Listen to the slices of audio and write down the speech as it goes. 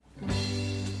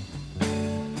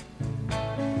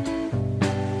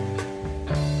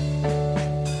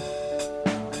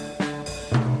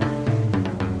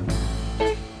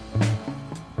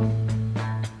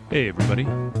Hey, everybody.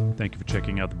 Thank you for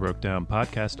checking out the Broke Down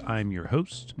Podcast. I'm your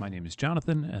host. My name is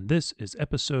Jonathan, and this is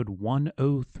episode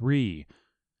 103.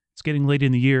 It's getting late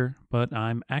in the year, but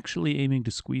I'm actually aiming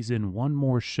to squeeze in one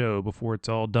more show before it's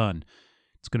all done.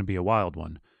 It's going to be a wild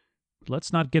one. But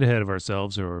let's not get ahead of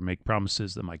ourselves or make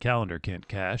promises that my calendar can't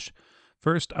cash.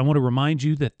 First, I want to remind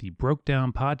you that the Broke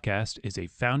Down Podcast is a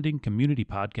founding community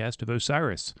podcast of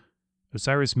Osiris.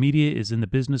 Osiris Media is in the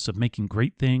business of making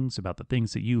great things about the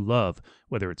things that you love,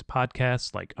 whether it's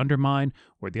podcasts like Undermine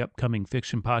or the upcoming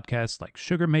fiction podcasts like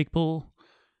Sugar Maple,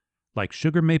 or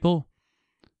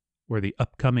the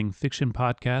upcoming fiction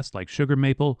podcast like Sugar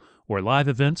Maple, or live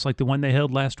events like the one they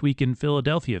held last week in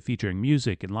Philadelphia featuring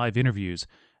music and live interviews.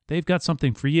 They've got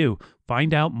something for you.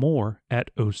 Find out more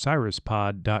at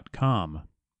osirispod.com.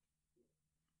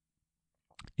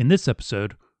 In this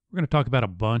episode, we're going to talk about a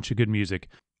bunch of good music.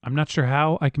 I'm not sure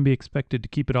how I can be expected to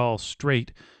keep it all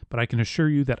straight, but I can assure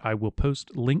you that I will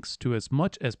post links to as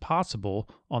much as possible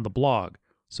on the blog.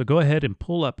 So go ahead and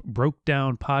pull up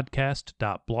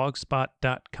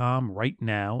brokedownpodcast.blogspot.com right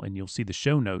now, and you'll see the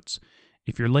show notes.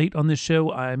 If you're late on this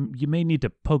show, you may need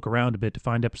to poke around a bit to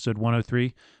find episode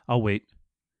 103. I'll wait.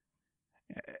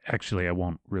 Actually, I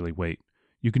won't really wait.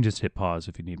 You can just hit pause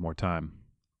if you need more time.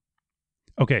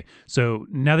 Okay, so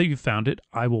now that you've found it,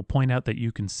 I will point out that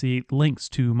you can see links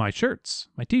to my shirts,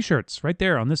 my t-shirts, right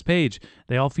there on this page.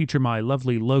 They all feature my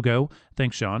lovely logo.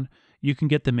 Thanks, Sean. You can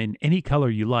get them in any color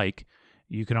you like.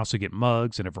 You can also get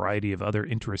mugs and a variety of other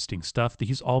interesting stuff.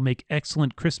 These all make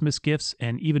excellent Christmas gifts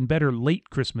and even better late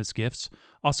Christmas gifts.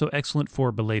 Also excellent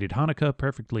for belated Hanukkah,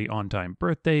 perfectly on-time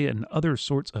birthday, and other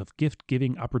sorts of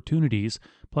gift-giving opportunities.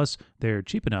 Plus, they're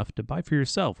cheap enough to buy for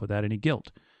yourself without any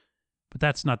guilt. But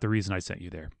that's not the reason I sent you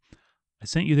there. I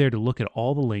sent you there to look at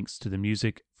all the links to the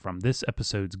music from this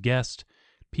episode's guest,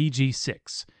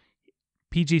 PG6.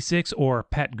 PG6, or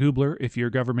Pat Gubler, if you're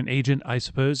a government agent, I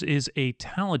suppose, is a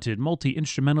talented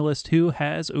multi-instrumentalist who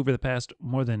has, over the past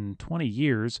more than 20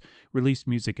 years, released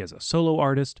music as a solo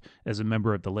artist, as a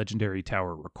member of the legendary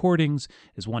Tower Recordings,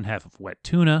 as one half of Wet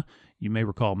Tuna. You may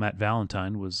recall Matt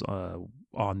Valentine was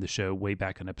on the show way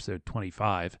back on episode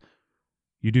 25.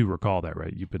 You do recall that,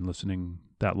 right? You've been listening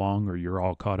that long, or you're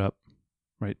all caught up,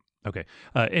 right? Okay.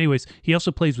 Anyways, he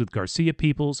also plays with Garcia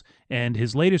Peoples, and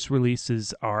his latest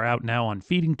releases are out now on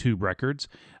Feeding Tube Records.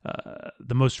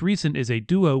 The most recent is a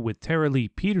duo with Tara Lee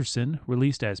Peterson,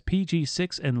 released as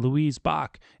PG6 and Louise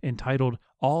Bach, entitled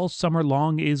All Summer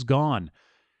Long Is Gone.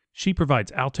 She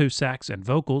provides alto sax and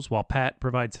vocals, while Pat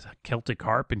provides Celtic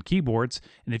harp and keyboards,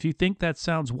 and if you think that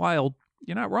sounds wild,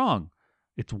 you're not wrong.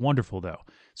 It's wonderful, though.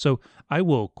 So I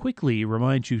will quickly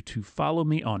remind you to follow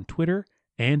me on Twitter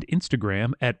and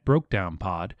Instagram at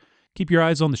BrokedownPod. Keep your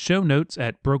eyes on the show notes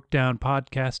at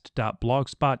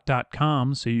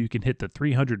brokedownpodcast.blogspot.com so you can hit the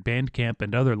 300 Bandcamp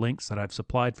and other links that I've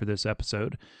supplied for this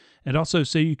episode, and also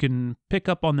so you can pick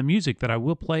up on the music that I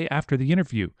will play after the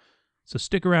interview. So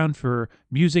stick around for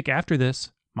music after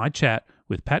this, my chat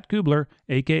with Pat Gubler,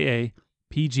 a.k.a.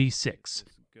 PG6.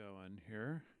 Going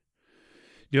here.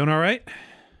 Doing all right?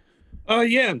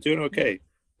 Yeah, I'm doing okay.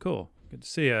 Cool. Good to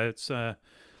see you. It's so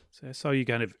I saw you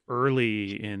kind of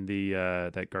early in the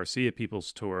that Garcia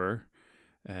Peoples tour,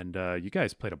 and you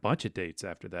guys played a bunch of dates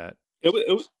after that.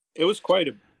 It was quite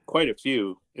a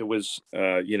few. It was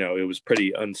it was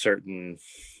pretty uncertain,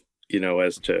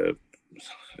 as to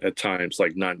at times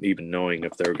like not even knowing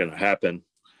if they were going to happen.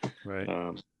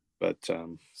 Right. But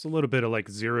it's a little bit of like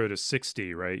 0 to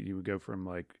 60, right? You would go from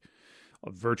like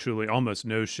virtually almost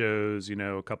no shows,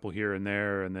 a couple here and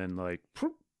there, and then like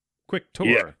quick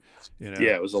tour. Yeah,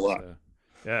 yeah, it was a lot.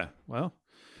 Yeah, well,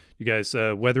 you guys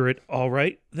weather it all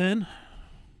right then?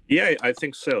 Yeah, I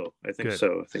think so. I think Good.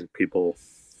 so. I think people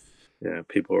are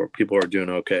doing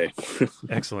okay.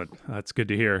 Excellent. That's good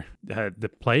to hear.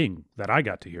 The playing that I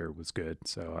got to hear was good,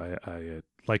 so I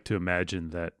like to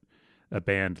imagine that a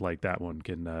band like that one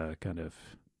can kind of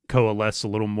coalesce a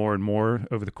little more and more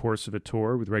over the course of a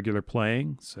tour with regular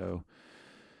playing. So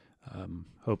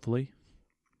hopefully.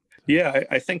 Yeah,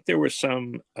 I think there were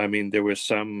some. I mean, there was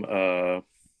some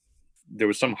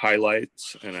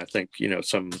highlights, and I think I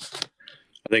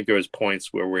think there was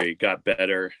points where we got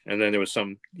better, and then there was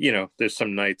some. There's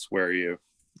some nights where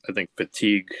I think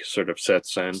fatigue sort of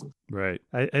sets in. Right.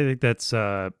 I think that's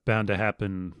bound to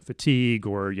happen. Fatigue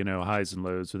or, highs and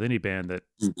lows with any band that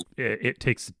it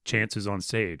takes chances on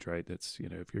stage, right? That's,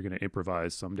 if you're going to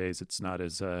improvise, some days it's not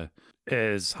as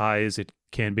high as it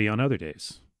can be on other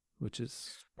days, which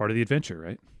is part of the adventure,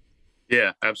 right?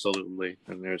 Yeah, absolutely.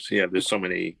 And there's so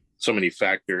many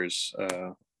factors,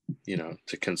 to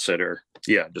consider.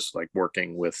 Yeah. Just like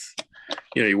working with,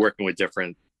 you're working with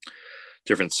different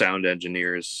different sound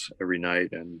engineers every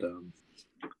night, and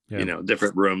Yeah.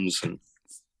 different rooms and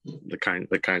the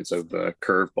kinds of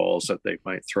curveballs that they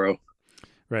might throw.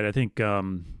 Right. I think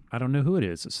I don't know who it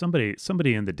is. Somebody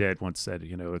in the Dead once said,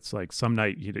 it's like some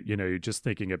night you're just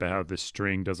thinking about how this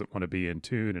string doesn't want to be in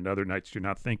tune, and other nights you're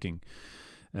not thinking.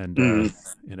 And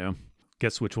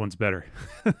guess which one's better.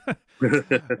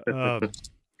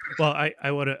 Well,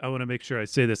 I want to make sure I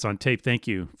say this on tape. Thank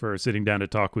you for sitting down to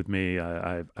talk with me.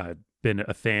 I've been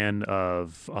a fan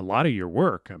of a lot of your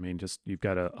work. I mean, just you've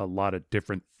got a lot of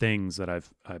different things that I've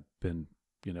been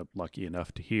lucky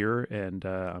enough to hear, and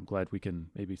I'm glad we can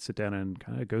maybe sit down and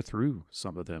kind of go through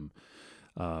some of them.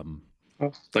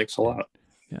 Thanks a lot.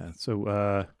 Yeah.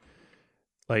 So,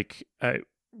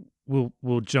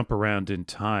 we'll jump around in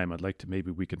time. I'd like to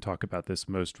maybe we can talk about this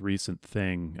most recent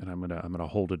thing, and I'm gonna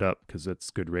hold it up because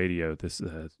it's good radio. This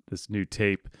new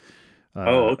tape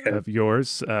of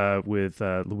yours with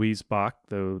Louise Bach,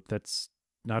 though that's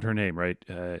not her name, right?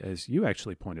 As you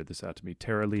actually pointed this out to me,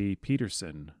 Tara Lee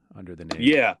Peterson under the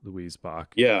name Louise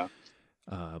Bach. Yeah.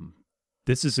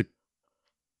 This is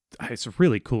it's a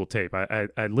really cool tape.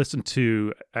 I listened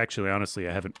to, actually, honestly,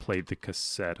 I haven't played the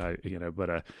cassette, but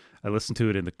I listened to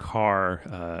it in the car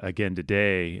again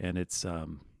today, and it's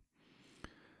I'm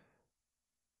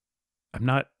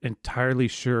not entirely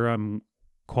sure I'm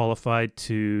qualified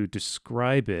to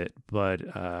describe it, but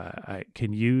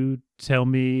can you tell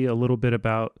me a little bit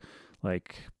about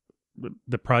like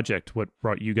the project, what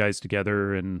brought you guys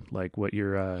together, and like what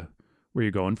where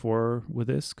you're going for with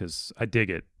this? Because I dig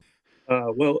it.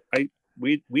 Well,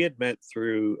 we had met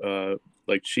through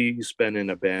like she's been in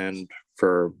a band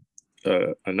for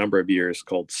a number of years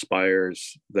called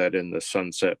Spires that in the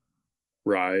Sunset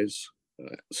Rise.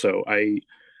 So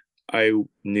I've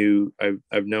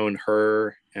known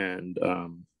her and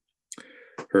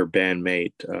her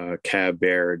bandmate Cab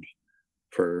Baird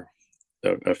for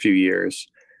a few years,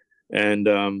 and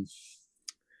I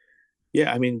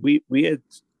mean we had,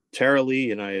 Tara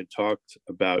Lee and I had talked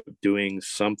about doing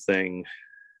something,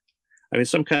 I mean,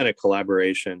 some kind of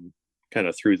collaboration kind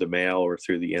of through the mail or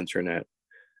through the internet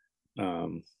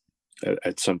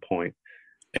at some point.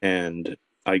 And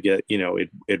I get,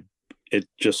 it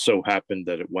just so happened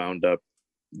that it wound up,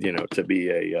 to be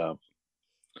a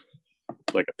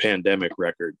like a pandemic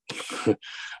record.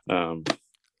 A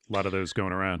lot of those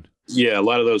going around. Yeah, a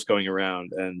lot of those going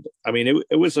around. And I mean,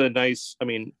 it was a nice, I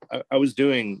mean, I was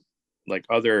doing like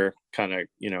other kind of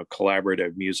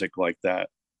collaborative music like that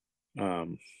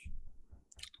during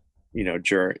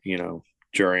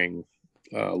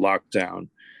lockdown,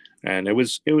 and it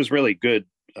was really good.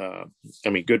 I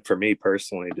mean, good for me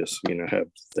personally, just have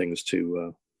things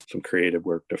to some creative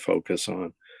work to focus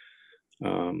on.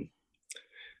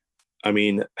 I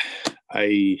mean,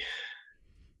 I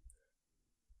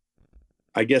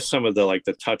guess some of the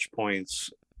the touch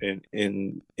points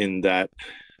in that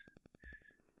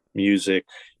music,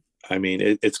 I mean,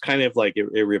 it's kind of like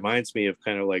it reminds me of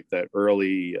kind of like that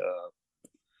early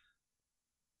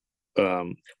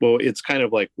well, it's kind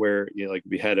of like where like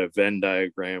we had a Venn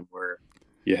diagram where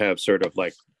you have sort of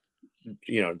like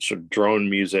sort of drone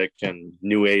music and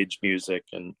new age music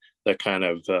and that kind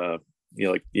of the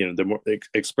more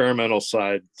experimental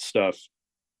side stuff,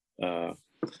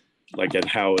 like, and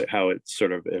how it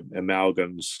sort of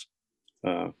amalgams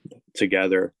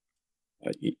together.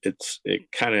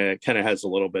 It kind of has a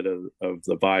little bit of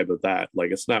the vibe of that. Like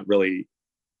it's not really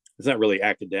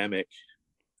academic.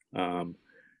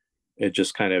 It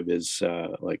just kind of is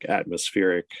like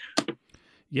atmospheric.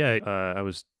 Yeah, I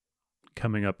was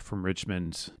coming up from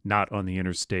Richmond, not on the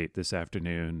interstate this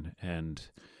afternoon, and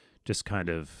just kind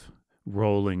of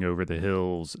rolling over the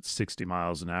hills at 60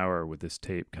 miles an hour with this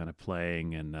tape kind of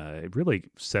playing, and it really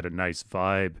set a nice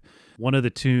vibe. One of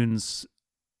the tunes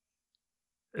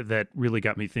that really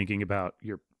got me thinking about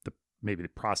maybe the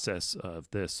process of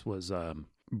this was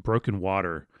Broken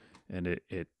Water, and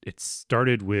it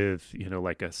started with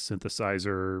like a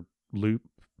synthesizer loop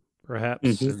perhaps.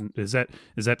 Mm-hmm. And is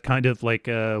that kind of like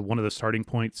one of the starting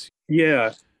points?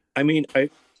 Yeah, I mean,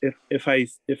 if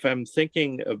I'm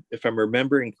thinking of, if I'm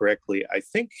remembering correctly, I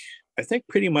think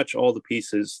pretty much all the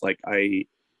pieces, like I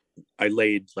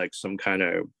laid like some kind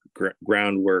of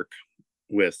groundwork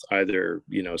with either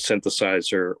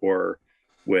synthesizer or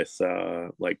with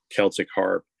like Celtic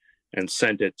harp, and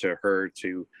sent it to her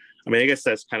to, I mean, I guess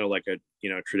that's kind of like a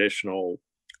traditional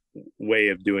way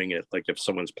of doing it. Like if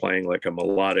someone's playing like a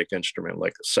melodic instrument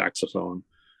like a saxophone,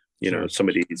 Sure.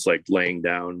 Somebody's like laying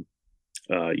down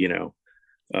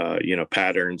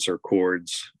patterns or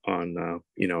chords on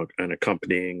an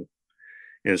accompanying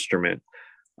instrument.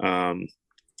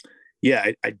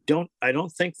 yeah, I don't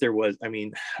think there was. I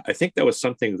mean, I think that was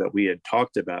something that we had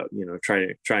talked about,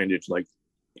 trying to like,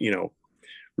 you know,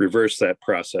 reverse that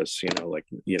process, like,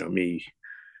 me,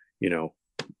 you know,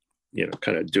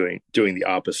 kind of doing the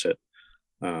opposite.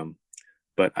 Um,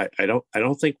 but I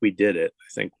don't think we did it. I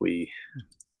think we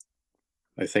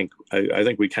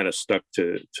kind of stuck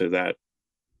to that,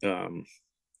 um,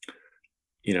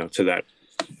 to that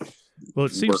Well,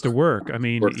 it seems to work. I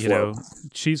mean, workflow.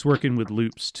 she's working with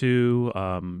loops too.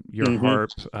 Your Mm-hmm.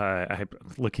 harp, I'm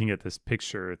looking at this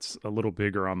picture. It's a little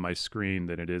bigger on my screen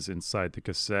than it is inside the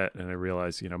cassette, and I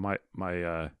realize, my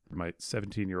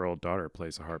 17-year-old daughter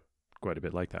plays a harp quite a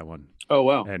bit like that one. Oh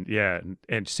wow. And yeah,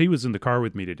 and she was in the car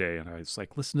with me today, and I was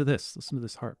like, listen to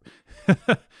this harp,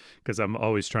 because I'm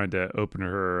always trying to open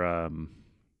her.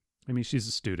 I mean, she's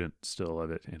a student still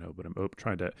of it, but I'm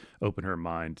trying to open her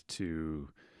mind to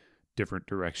different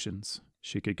directions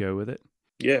she could go with it.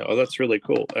 Yeah, oh, that's really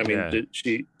cool. I mean, Yeah,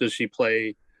 does she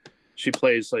play? She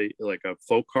plays like a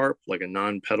folk harp, like a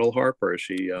non-pedal harp, or is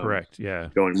she correct. Yeah,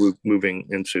 moving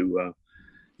into?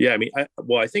 Yeah, I mean,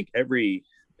 I think every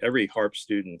harp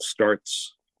student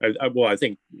starts. I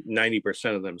think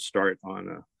 90% of them start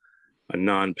on a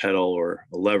non-pedal or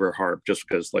a lever harp, just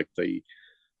because like the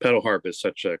pedal harp is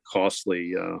such a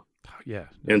costly yeah,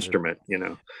 instrument.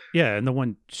 yeah. And the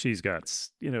one she's got,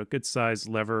 good size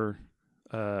lever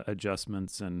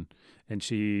adjustments, and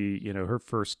she, her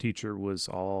first teacher was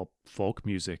all folk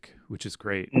music, which is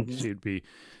great. Mm-hmm. She'd be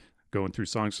going through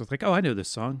songs with like, oh, I know this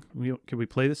song. Can we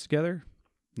play this together?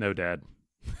 No, Dad.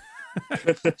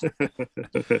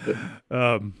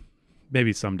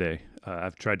 Maybe someday.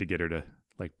 I've tried to get her to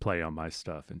like play on my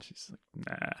stuff, and she's like,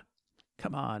 nah,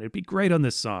 come on, it'd be great on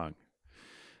this song.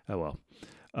 Oh well.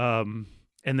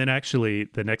 And then actually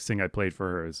the next thing I played for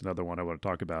her is another one I want to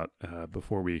talk about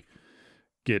before we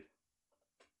get.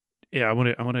 Yeah, I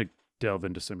want to delve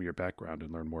into some of your background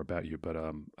and learn more about you, but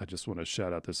I just want to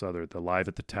shout out the Live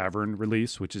at the Tavern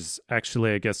release, which is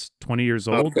actually, I guess, 20 years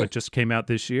old, Okay. but just came out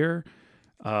this year,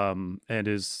 and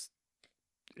it's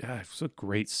a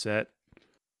great set,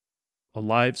 a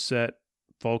live set,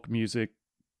 folk music,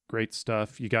 great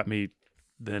stuff. You got me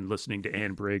then listening to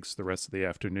Ann Briggs the rest of the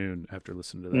afternoon after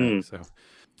listening to that. Mm. So,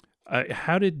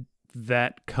 how did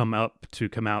that come out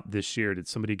this year? Did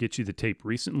somebody get you the tape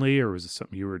recently, or was it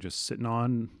something you were just sitting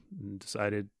on and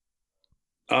decided?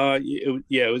 Yeah,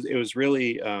 it was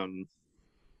really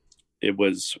it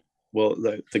was well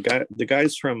the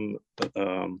guys from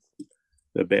a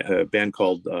band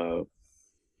called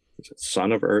is it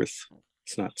Son of Earth?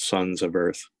 It's not Sons of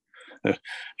Earth. Trying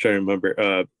to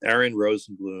remember. Aaron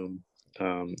Rosenblum.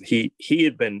 He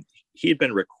had been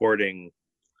recording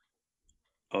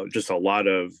just a lot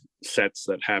of sets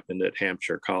that happened at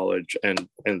Hampshire College and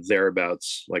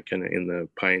thereabouts, like in the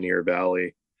Pioneer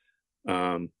Valley.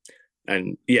 And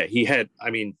yeah, he had.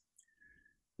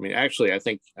 Actually, I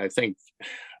think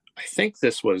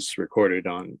this was recorded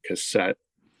on cassette,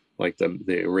 like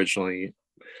the originally,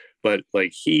 but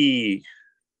like he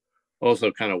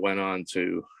also kind of went on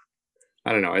to,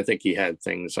 I don't know. I think he had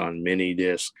things on mini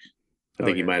disc. I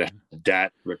think he might have a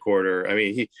DAT recorder. I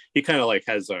mean, he kind of like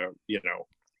has a,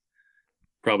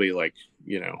 probably like,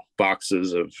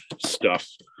 boxes of stuff.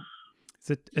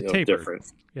 It's a taper.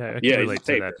 Different. Yeah, I can relate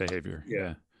to that behavior.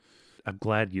 Yeah. I'm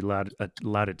glad you allowed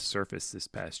it to surface this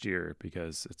past year,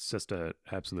 because it's just a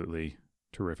absolutely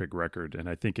terrific record, and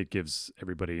I think it gives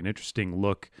everybody an interesting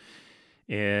look.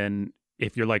 And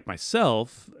if you're like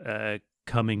myself,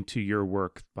 coming to your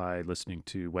work by listening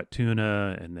to Wet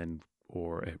Tuna and then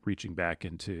or reaching back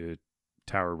into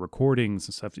Tower recordings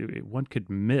and stuff, one could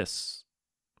miss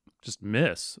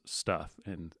stuff.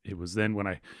 And it was then when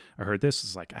I heard this,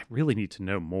 it's like, I really need to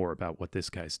know more about what this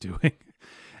guy's doing.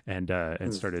 and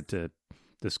started to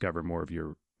discover more of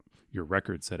your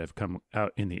records that have come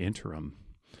out in the interim.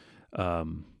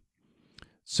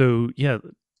 So yeah,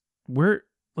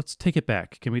 let's take it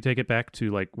back. Can we take it back to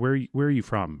like where are you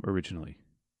from originally?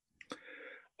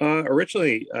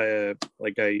 Originally,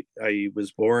 like I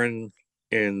was born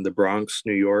in the Bronx,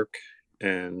 New York,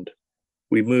 and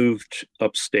we moved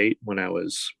upstate when I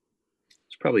was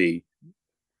probably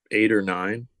 8 or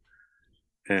 9,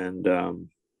 and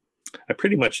I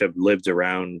pretty much have lived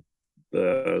around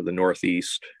the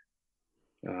Northeast,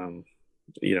 all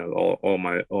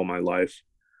my life.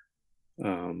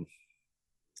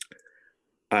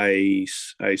 I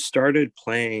started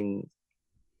playing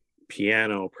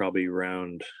piano probably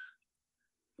around,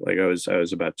 like I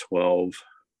was about 12,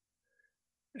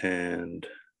 and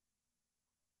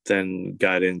then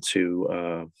got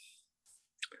into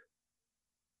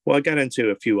Well, I got into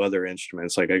a few other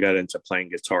instruments. Like I got into playing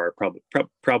guitar.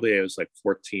 Probably I was like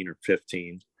 14 or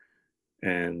 15,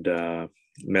 and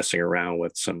messing around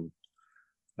with some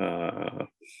uh,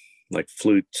 like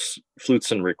flutes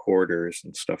and recorders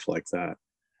and stuff like that.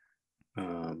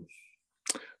 Um,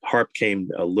 Harp came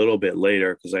a little bit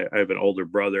later because I have an older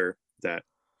brother that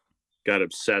got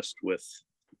obsessed with.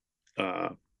 Uh,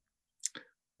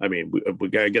 I mean,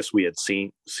 I guess we had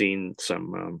seen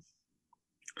some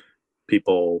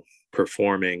people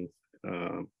performing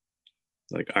uh,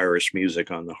 like Irish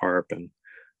music on the harp, and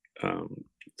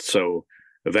so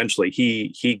eventually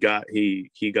he got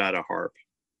a harp,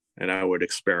 and I would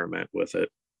experiment with it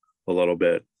a little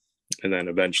bit, and then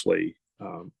eventually,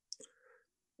 uh,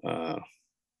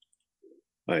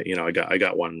 I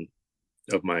got one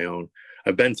of my own.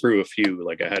 I've been through a few.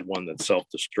 Like I had one that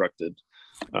self-destructed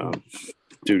um,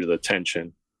 due to the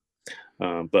tension,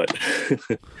 but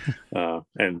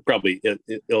and probably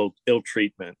ill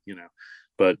treatment,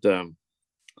 But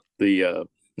the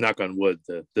knock on wood,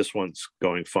 this one's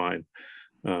going fine.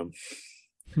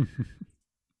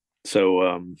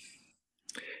 So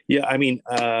yeah, I mean,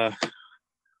 I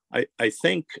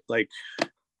think like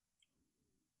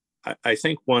I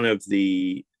think one of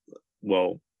the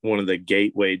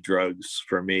gateway drugs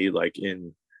for me, like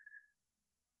in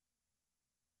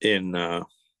and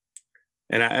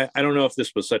I don't know if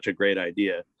this was such a great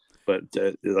idea, but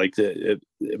like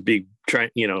be trying,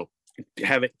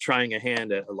 trying a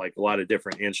hand at like a lot of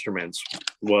different instruments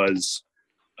was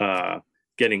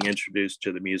getting introduced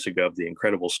to the music of the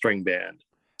Incredible String Band,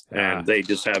 and they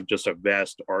just have just a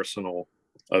vast arsenal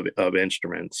of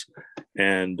instruments,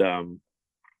 and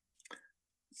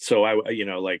so I,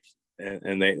 like,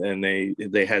 and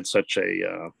they had such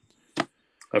a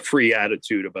free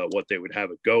attitude about what they would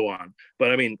have it go on.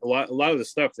 But I mean, a lot of the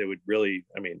stuff they would really,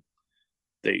 I mean,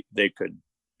 they could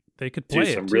play do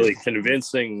some it really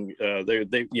convincing. They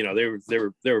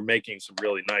were making some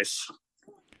really nice.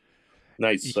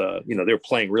 They were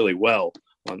playing really well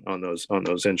on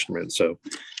those instruments. So,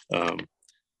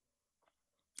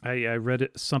 I read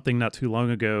something not too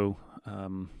long ago.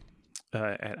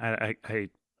 I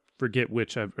forget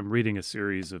which. I'm reading a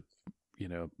series of,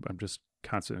 I'm just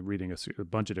constantly reading a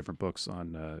bunch of different books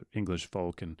on English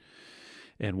folk and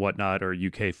whatnot, or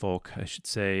UK folk, I should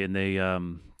say. And they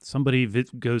somebody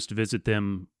goes to visit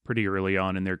them pretty early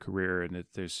on in their career, and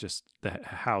there's just the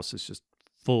house is just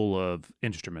full of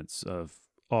instruments of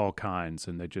all kinds,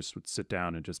 and they just would sit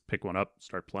down and just pick one up,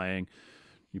 start playing.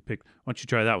 You pick, why don't you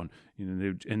try that one?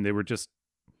 And they were just,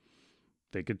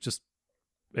 they could just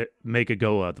make a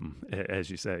go of them, as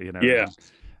you say, yeah.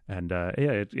 And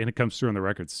it comes through on the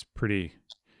record. It's pretty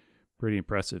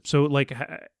impressive. So like,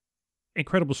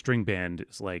 Incredible String Band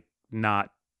is like,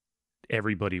 not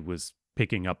everybody was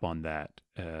picking up on that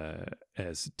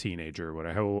as a teenager or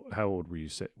whatever. How old would you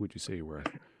say you were?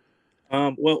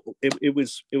 Well, it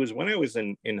was when I was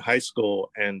in high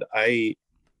school, and it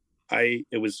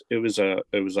was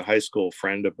a high school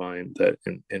friend of mine that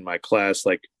in my class,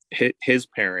 like his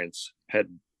parents had,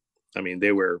 I mean,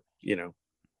 they were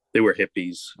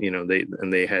hippies,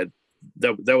 they had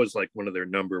that was like one of their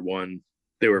number one.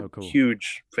 They were cool.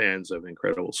 Huge fans of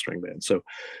Incredible String Band. So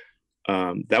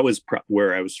that was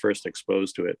where I was first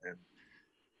exposed to it. And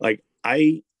like,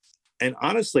 and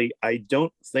honestly, I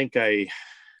don't think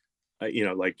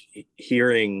like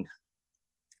hearing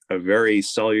a very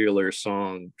cellular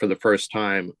song for the first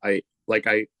time, I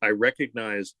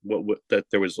recognized that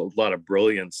there was a lot of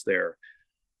brilliance there,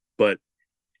 but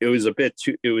it was a bit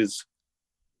too, it was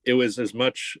as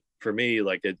much for me,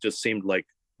 like, it just seemed like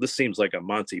this seems like a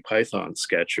Monty Python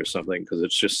sketch or something, because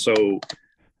it's just so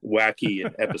wacky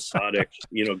and episodic,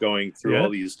 going through all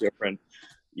these different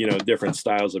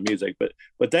styles of music.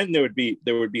 But then there would be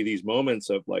these moments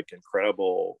of like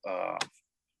incredible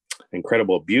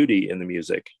beauty in the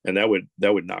music, and that would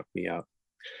knock me out.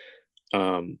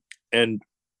 And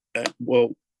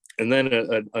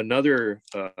then another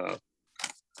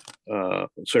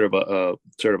sort of a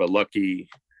lucky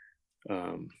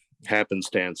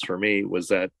happenstance for me was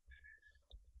that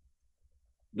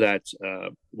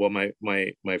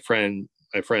my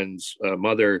friend's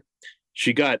mother,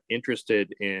 she got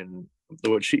interested in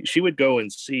what she would go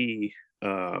and see,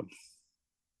 like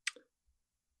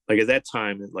at that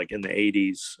time, like in the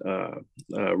 80s,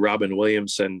 Robin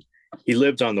Williamson. He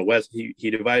lived on the west. He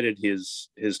divided his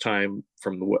time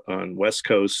on West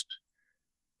Coast,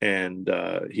 and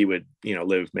he would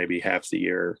live maybe half the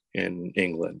year in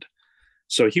England.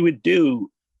 So he would do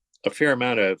a fair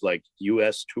amount of like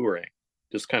U.S. touring,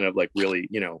 just kind of like really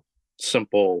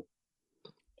simple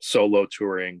solo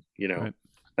touring, Right.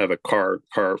 have a car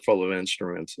full of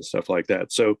instruments and stuff like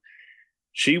that. So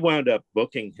she wound up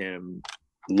booking him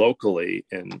locally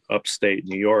in upstate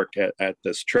New York at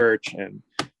this church, and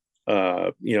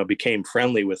became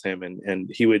friendly with him, and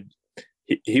he would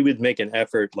make an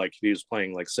effort, like if he was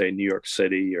playing, like say New York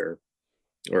City or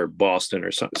Boston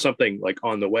or something, like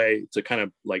on the way, to kind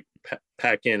of like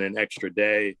pack in an extra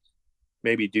day,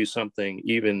 maybe do something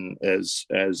even as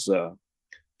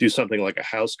do something like a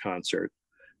house concert.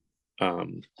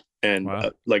 And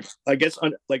Wow. like I guess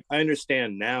like I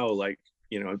understand now, like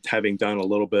having done a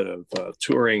little bit of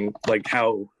touring, like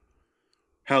how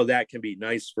that can be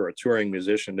nice for a touring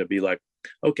musician to be like,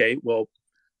 okay, well,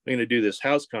 I'm going to do this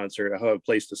house concert. I have a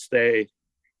place to stay.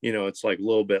 It's like a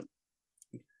little bit,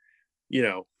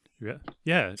 Yeah,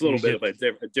 it's a little bit of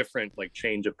a different like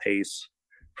change of pace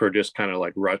for just kind of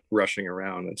like rushing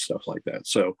around and stuff like that.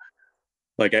 So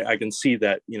like I can see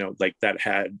that, like that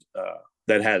had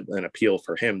an appeal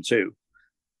for him too.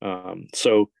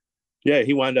 So yeah,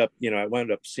 he wound up, I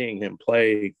wound up seeing him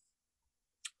play.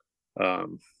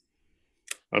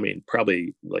 I mean,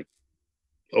 probably like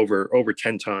over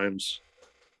 10 times,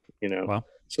 Wow.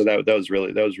 so that was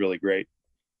really great.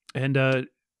 And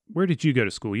where did you go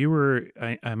to school? You were,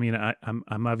 I mean,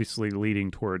 I'm obviously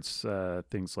leading towards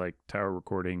things like Tower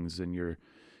Recordings and your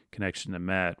connection to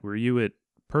Matt. Were you at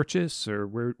Purchase, or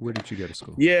where did you go to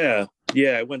school? Yeah,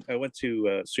 I went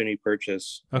to SUNY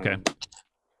Purchase. Okay.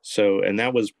 So, and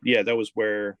that was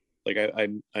where like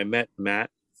I met Matt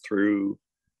through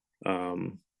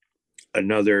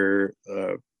another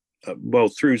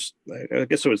through, I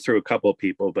guess it was through a couple of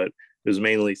people, but it was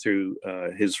mainly through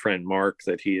his friend Mark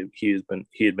that he had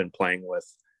been playing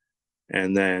with.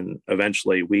 And then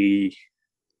eventually we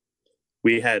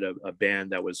had a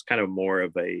band that was kind of more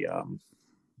of a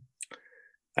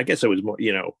I guess it was more,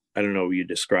 I don't know how you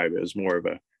describe it. It was more of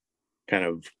a kind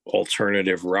of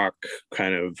alternative rock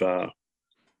kind of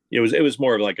it was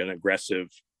more of like an aggressive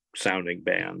sounding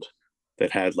band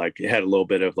that had it had a little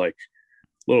bit of like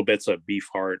little bits of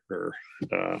Beefheart or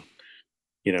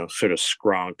sort of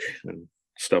Skronk and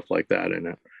stuff like that in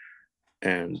it.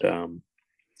 And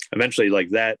eventually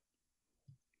like that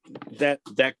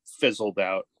fizzled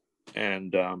out.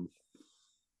 And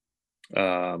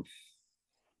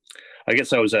I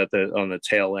guess I was on the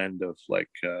tail end of like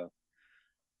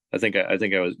I think I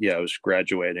was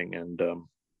graduating, and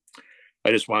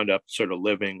I just wound up sort of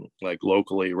living like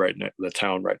locally the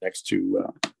town right next to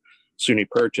SUNY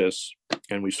Purchase,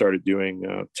 and we started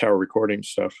doing Tower Recording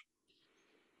stuff.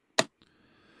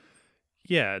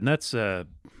 Yeah, and that's a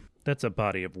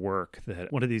body of work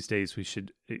that one of these days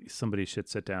somebody should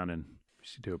sit down and we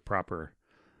should do a proper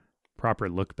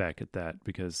look back at that,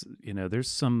 because there's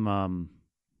some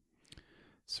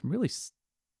really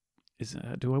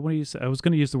do I want to use, I was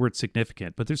going to use the word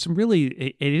significant, but there's some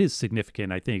really, it is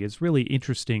significant. I think it's really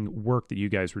interesting work that you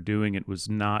guys were doing. It was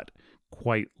not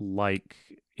quite like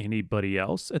anybody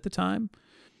else at the time.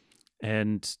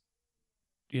 And,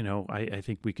 I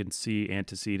think we can see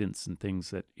antecedents and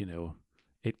things that,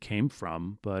 it came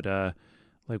from, but,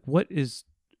 like what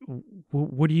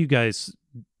do you guys,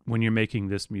 when you're making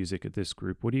this music at this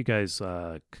group, what do you guys,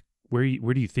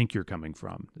 where do you think you're coming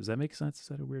from? Does that make sense? Is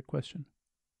that a weird question?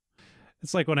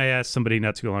 It's like when I asked somebody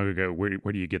not too long ago, where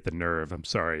do you get the nerve? I'm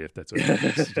sorry if that's what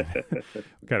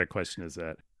kind of question is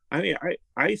that? I mean,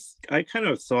 I kind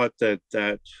of thought that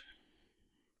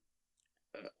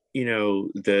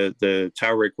the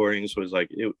Tower Recordings was like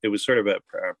it was sort of a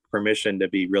permission to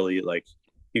be really like,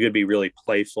 you could be really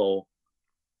playful.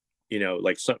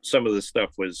 Like some of the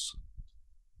stuff was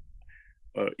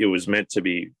it was meant to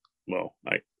be,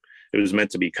 it was meant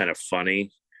to be kind of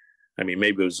funny. I mean,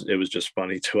 maybe it was just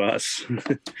funny to us.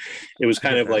 It was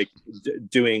kind of like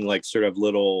doing like sort of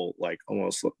little, like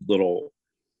almost little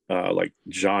like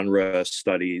genre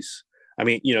studies. I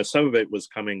mean, some of it was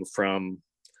coming from,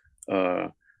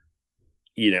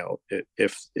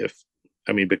 if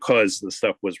I mean, because the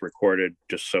stuff was recorded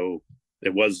just so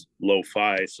it was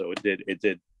lo-fi, so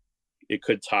it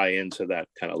could tie into that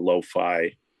kind of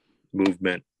lo-fi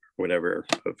movement, whatever,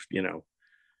 of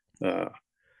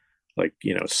like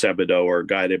Sebadoh or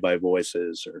Guided by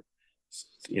Voices, or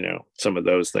some of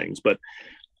those things. But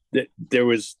there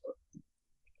was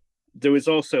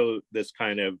also this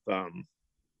kind of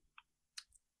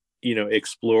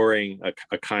exploring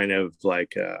a kind of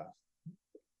like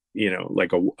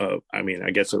like I mean,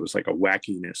 I guess it was like a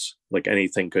wackiness, like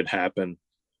anything could happen.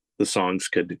 The songs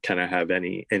could kind of have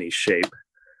any shape.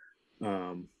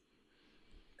 And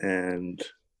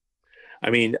I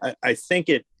mean, I think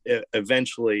it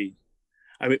eventually,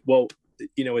 I mean, well,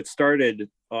 it started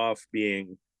off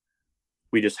being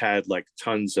we just had like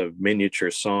tons of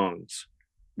miniature songs,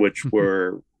 which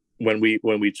were when we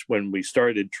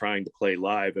started trying to play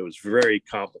live, it was very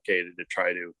complicated to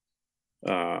try to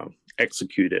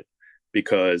execute it,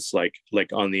 because like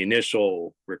on the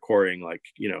initial recording, like,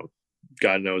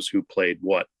 God knows who played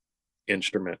what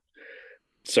instrument.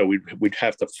 So we'd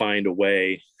have to find a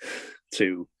way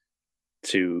to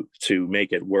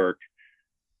make it work.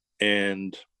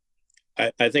 And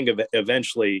I think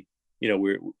eventually,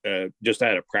 we're just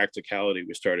out of practicality,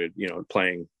 we started,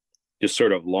 playing just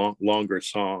sort of longer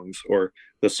songs, or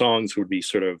the songs would be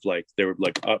sort of like, there would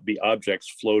like be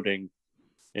objects floating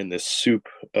in this soup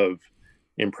of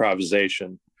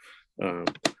improvisation.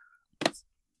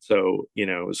 So,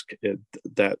 it was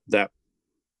that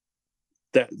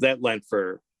lent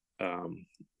for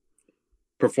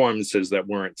performances that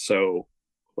weren't so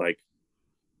like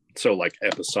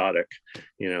episodic.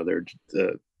 They're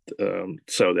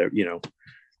so that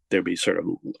there'd be sort of,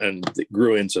 and it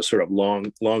grew into sort of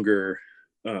longer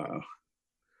kind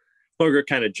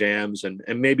of jams, and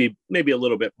maybe a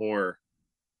little bit more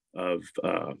of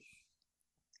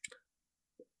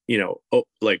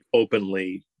like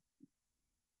openly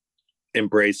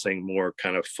embracing more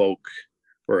kind of folk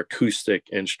or acoustic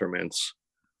instruments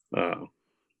Well,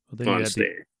 then on you had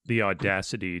stage. the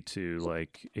audacity to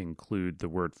like include the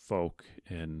word folk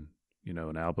in,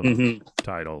 an album Mhm.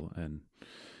 title, and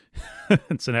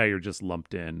and so now you're just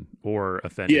lumped in or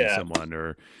offending Yeah, someone,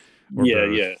 or yeah,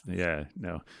 both. yeah. Yeah,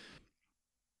 no.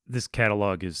 This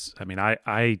catalog is, I mean,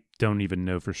 I don't even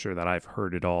know for sure that I've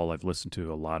heard it all. I've listened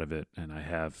to a lot of it, and I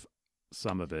have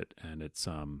some of it, and it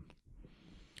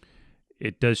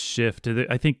does shift.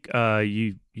 I think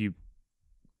you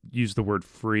use the word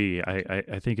free.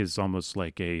 I think it's almost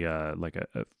like a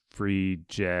free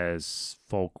jazz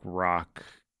folk rock,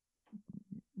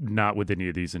 not with any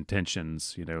of these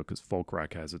intentions, because folk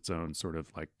rock has its own sort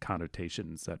of like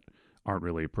connotations that aren't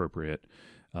really appropriate.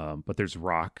 But there's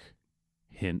rock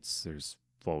hints, there's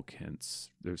folk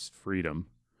hints, there's freedom.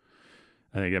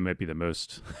 I think that might be the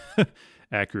most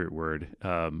accurate word.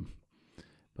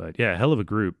 But yeah, hell of a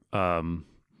group. And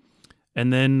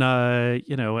then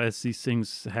as these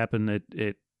things happen,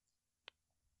 it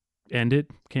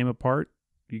ended, came apart.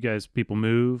 You guys, people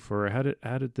move, or how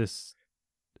did this?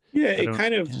 Yeah, I it don't.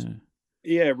 kind of, Yeah.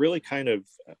 yeah, really kind of,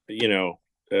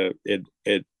 it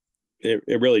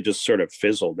really just sort of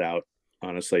fizzled out,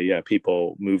 honestly. Yeah,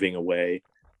 people moving away.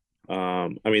 I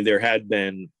mean, there had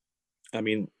been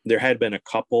a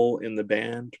couple in the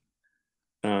band,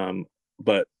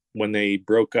 but when they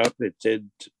broke up, it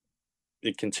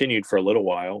continued for a little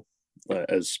while,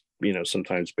 as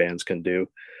sometimes bands can do.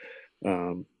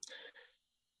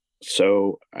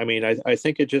 So I mean, I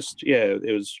think it just,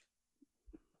 it was,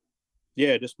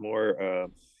 just more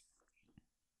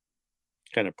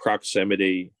kind of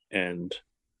proximity, and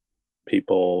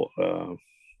people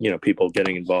people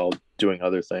getting involved doing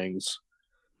other things,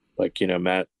 like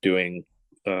Matt doing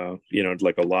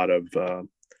like a lot of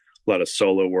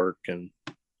solo work, and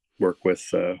work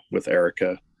with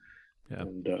Erica. Yeah.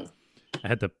 And I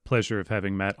had the pleasure of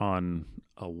having Matt on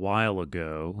a while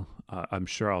ago. I'm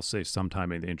sure I'll say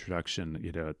sometime in the introduction,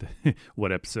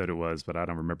 what episode it was, but I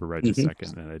don't remember right this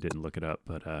second, and I didn't look it up.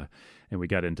 But and we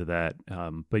got into that.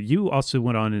 But you also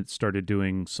went on and started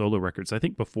doing solo records. I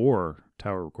think before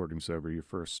Tower Recordings Over, your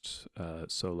first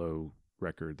solo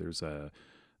record.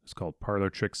 It's called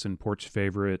Parlor Tricks and Porch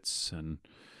Favorites, and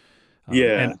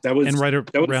yeah, that was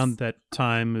around that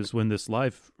time is when this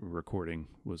live recording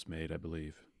was made, I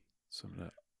believe. So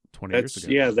 20 years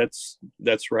ago. Yeah,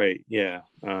 that's right. Yeah.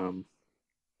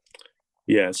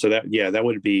 So that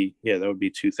would be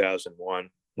 2001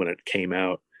 when it came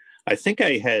out. I think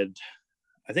I had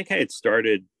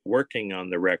started working on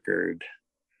the record.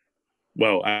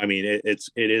 Well, I mean, it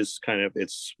is kind of,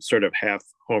 it's sort of half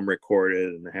home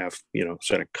recorded and half,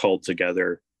 sort of culled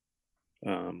together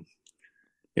in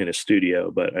a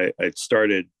studio. But I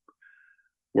started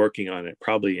working on it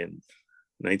probably in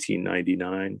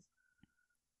 1999.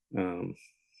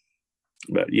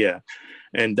 But yeah,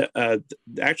 and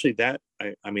actually that,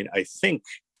 I think,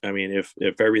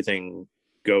 if everything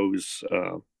goes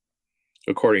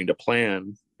according to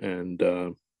plan, and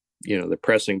the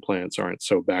pressing plants aren't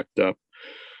so backed up,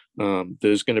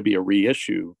 there's going to be a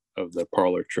reissue of the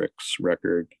Parlor Tricks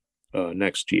record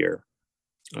next year.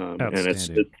 And it's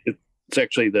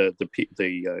actually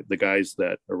the guys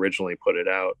that originally put it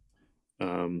out.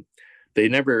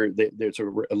 There's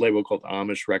a label called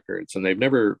Amish Records, and they've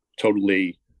never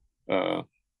totally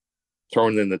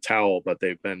thrown in the towel, but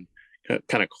they've been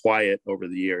kind of quiet over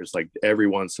the years. Like every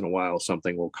once in a while,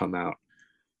 something will come out.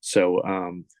 So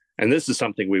and this is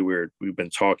something we've been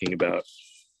talking about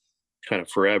kind of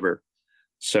forever.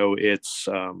 So it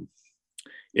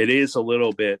is a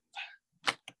little bit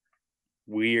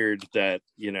weird that,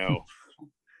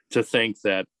 to think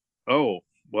that, oh,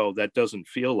 well, that doesn't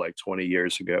feel like 20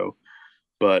 years ago,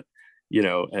 but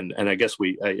and I guess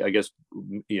I guess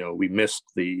we missed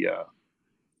the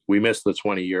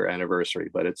 20-year anniversary,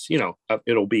 but it's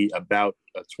it'll be about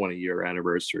a 20-year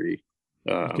anniversary.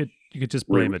 You could just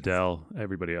blame Adele.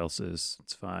 Everybody else is.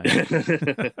 It's fine.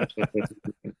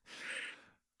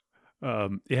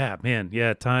 Yeah, man.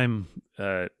 Yeah, time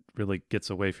really gets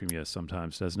away from you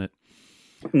sometimes, doesn't it?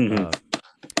 Mm-hmm.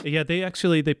 Yeah,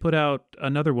 they put out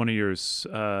another one of yours,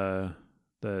 the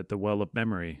Well of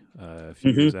Memory, a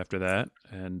few years after that,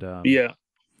 and yeah.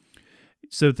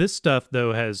 So this stuff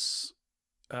though has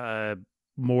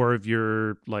more of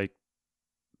your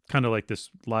kind of like this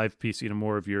live piece,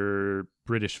 more of your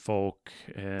British folk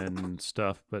and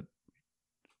stuff, but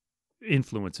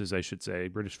influences, I should say,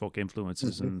 British folk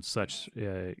influences and such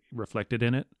reflected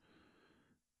in it.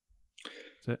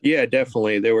 Yeah,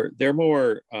 definitely. They're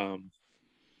more.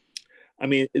 I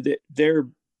mean, they're.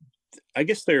 I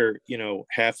guess they're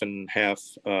half and half.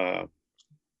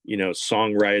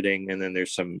 Songwriting, and then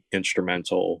there's some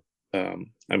instrumental.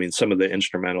 I mean, some of the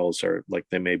instrumentals are like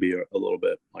they may be a little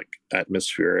bit like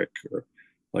atmospheric or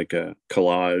like a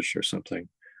collage or something,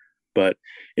 but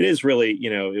it is really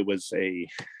it was a.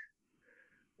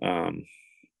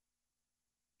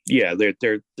 Yeah,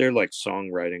 they're like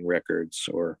songwriting records,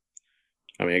 or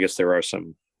I mean, I guess there are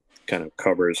some kind of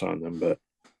covers on them, but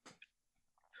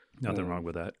nothing wrong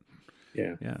with that.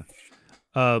 Yeah.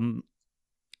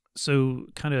 So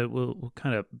kind of we'll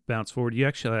kind of bounce forward. You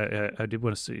actually, I did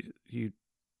want to see you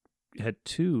had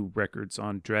 2 records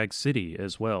on Drag City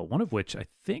as well. One of which I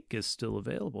think is still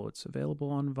available. It's available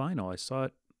on vinyl. I saw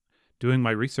it doing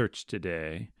my research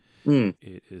today.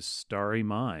 It is Starry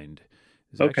Mind.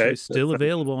 It's actually still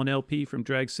available on LP from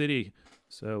Drag City.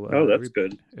 So that's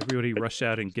good. Everybody rush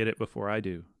out and get it before I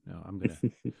do. No, I'm gonna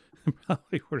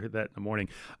probably order that in the morning.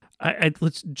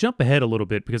 Let's jump ahead a little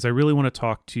bit because I really want to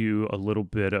talk to you a little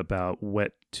bit about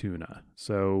Wet Tuna.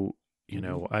 So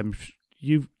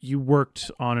you worked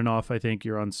on and off. I think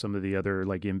you're on some of the other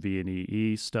like MV and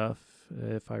EE stuff,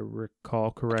 if I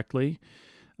recall correctly.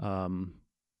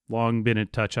 Long been in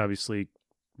touch, obviously.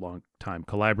 Long time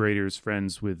collaborators,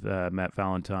 friends with Matt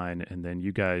Valentine, and then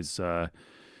you guys. God,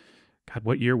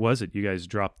 what year was it? You guys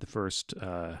dropped the first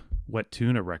Wet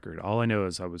Tuna record. All I know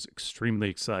is I was extremely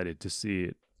excited to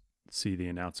see the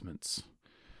announcements.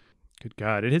 Good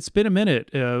God, it's been a minute.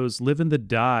 It was Live and the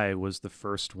Die was the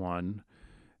first one,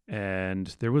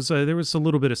 and there was a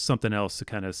little bit of something else that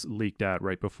kind of leaked out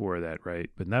right before that, right?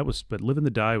 But Live and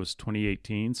the Die was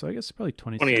 2018, so I guess probably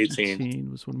 2017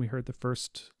 was when we heard the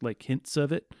first like hints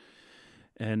of it,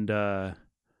 and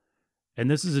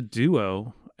this is a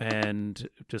duo, and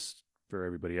just for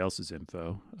everybody else's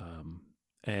info,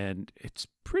 and it's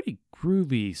pretty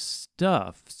groovy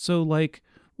stuff. So like,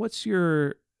 what's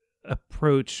your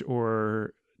approach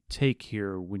or take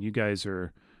here when you guys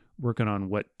are working on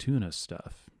Wet Tuna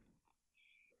stuff?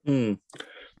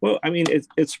 Well, I mean,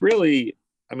 it's really,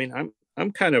 I mean,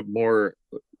 I'm kind of more,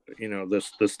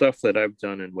 the stuff that I've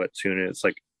done in Wet Tuna, it's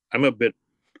like I'm a bit,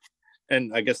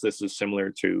 and I guess this is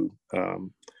similar to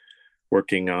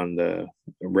working on the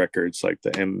records like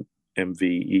the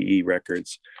MVEE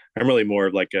records. I'm really more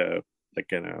of like in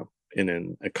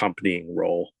an accompanying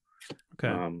role. Okay.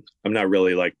 I'm not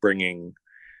really like bringing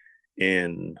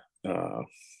in, not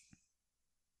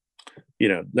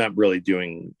really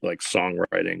doing like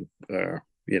songwriting, or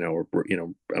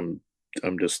I'm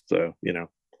just,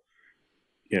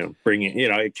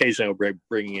 bringing, occasionally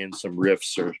bringing in some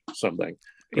riffs or something,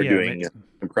 or doing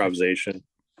improvisation.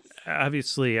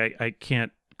 Obviously, I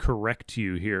can't correct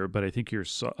you here, but I think you're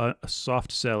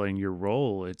soft selling your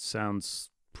role. It sounds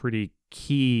pretty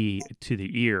key to the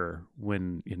ear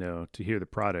when, to hear the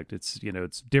product. It's,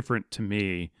 it's different to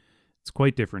me. It's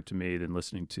quite different to me than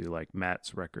listening to like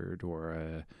Matt's record or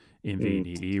a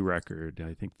MVDE record.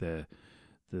 I think the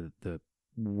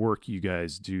work you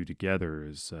guys do together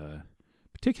is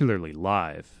particularly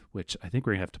live, which I think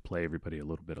we're gonna have to play everybody a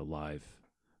little bit of live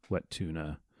Wet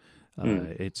Tuna.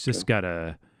 It's just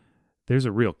there's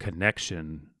a real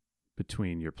connection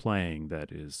between your playing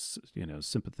that is,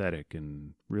 sympathetic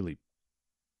and really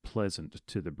pleasant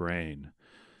to the brain.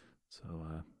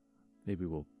 So maybe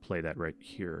we'll play that right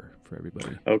here for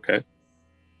everybody. Okay.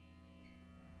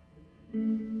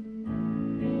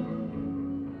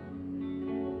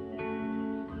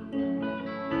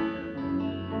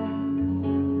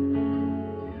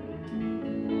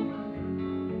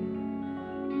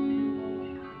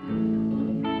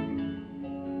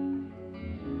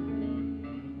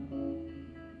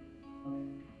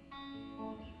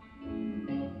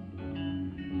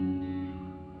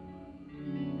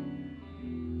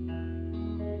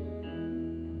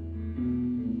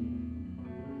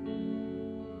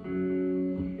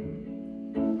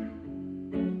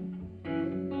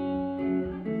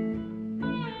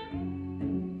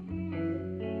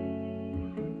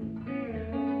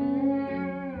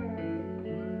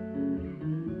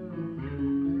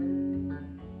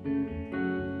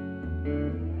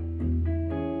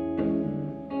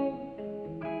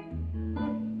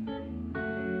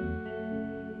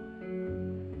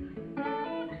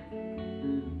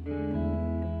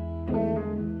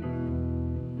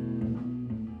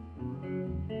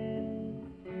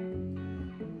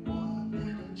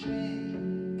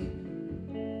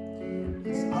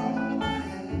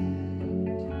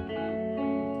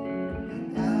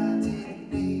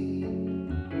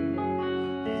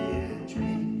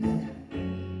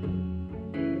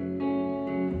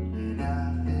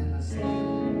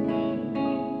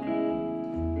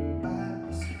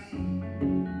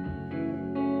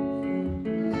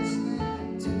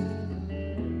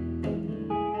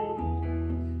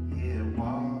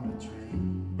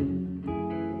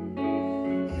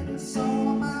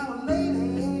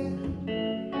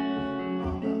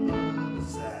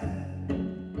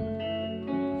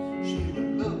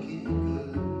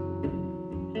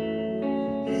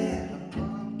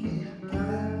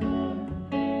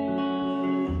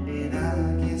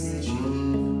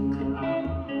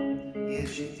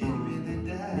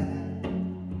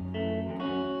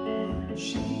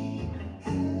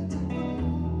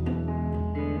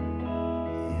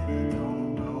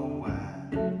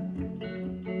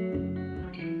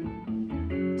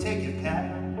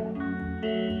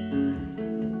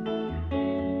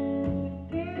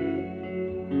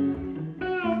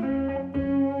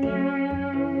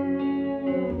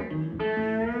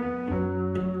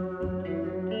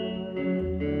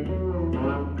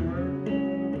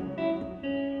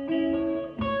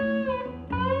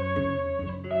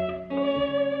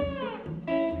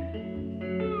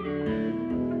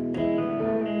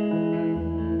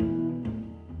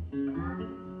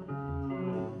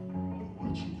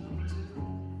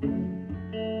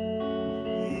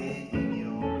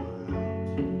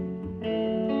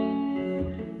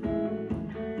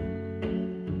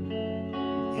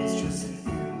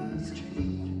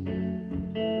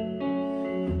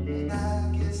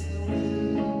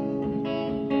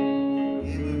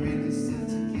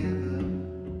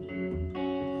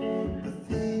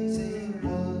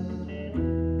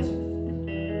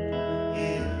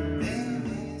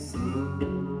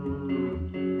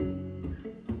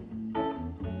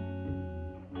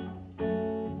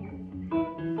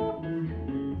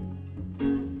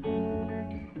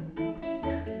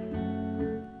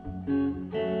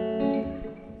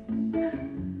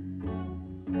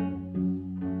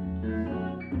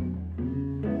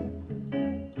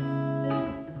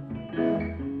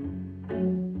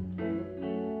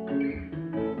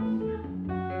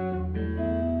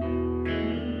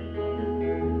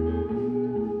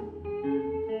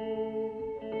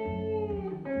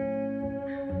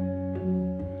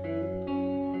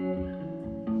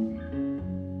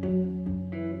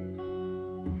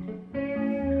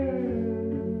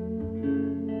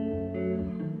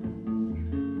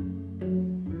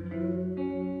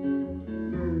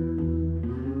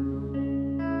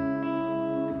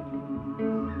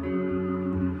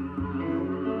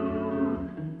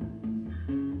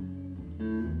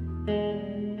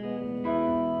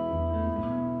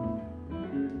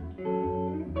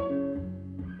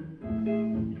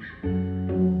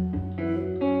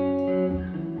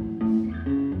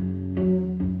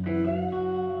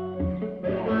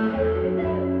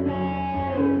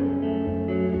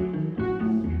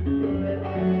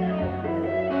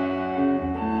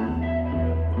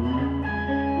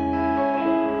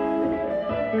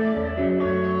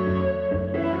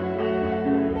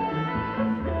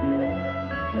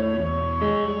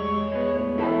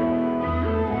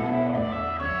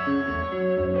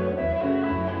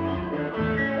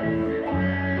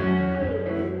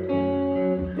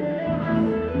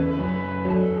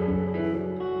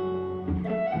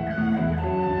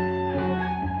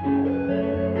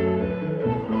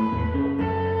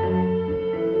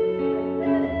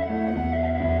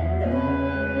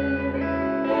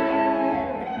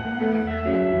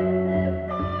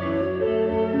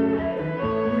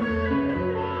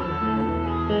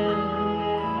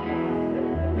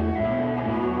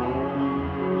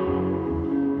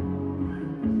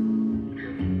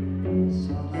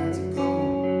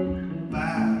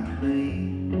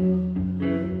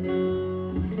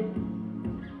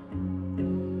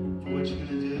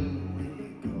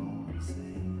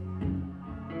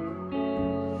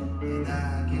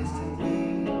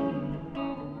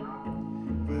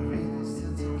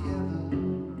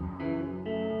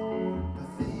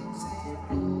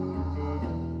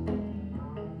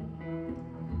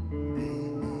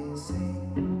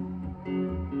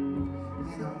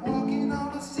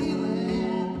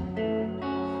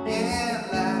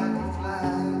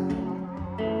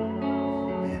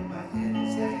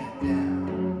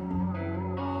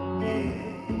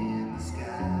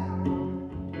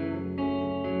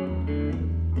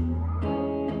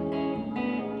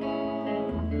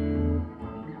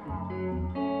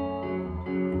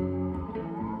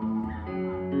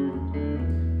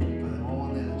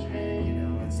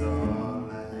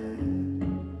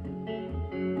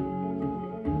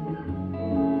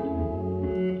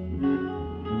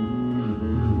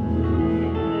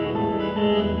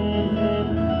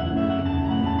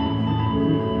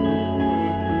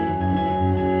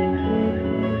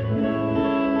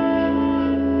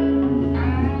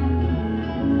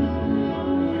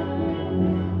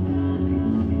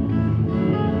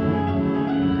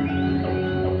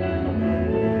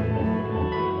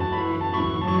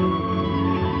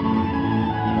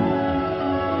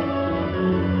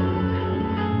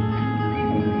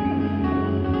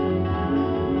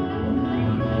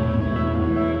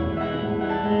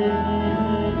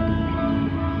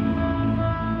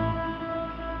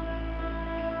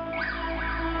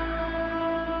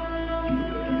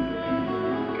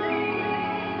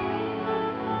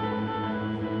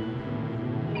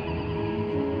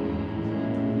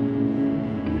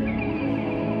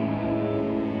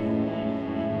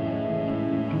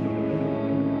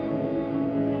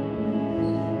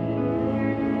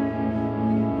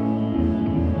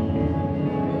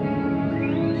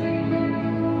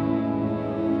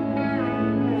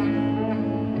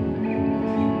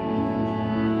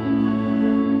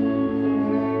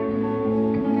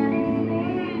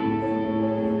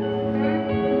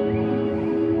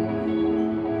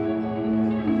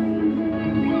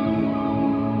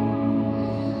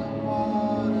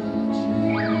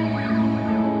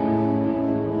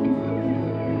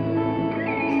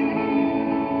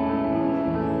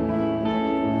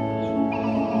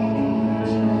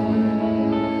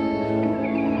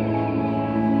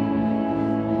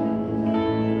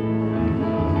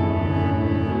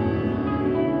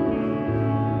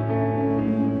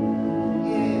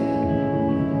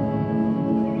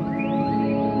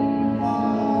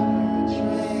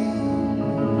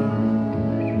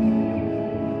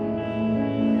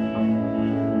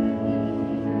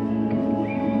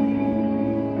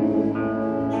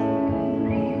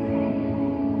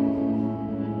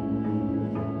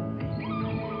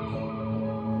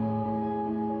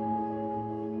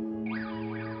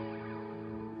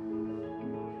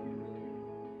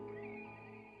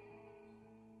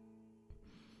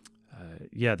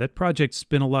 yeah, that project's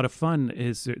been a lot of fun.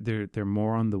 Is there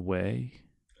more on the way?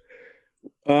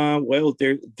 Well,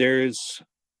 there's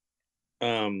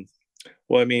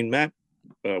well, I mean, Matt,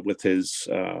 with his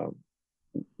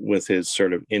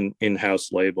sort of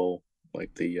in-house label,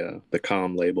 like the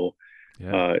Calm label,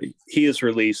 Yeah. he has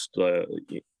released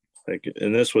like,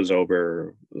 and this was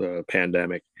over the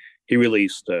pandemic. He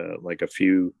released like a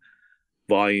few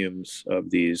volumes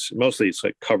of these. Mostly, it's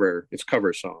cover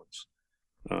songs.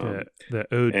 The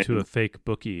Ode to a And Fake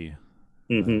Bookie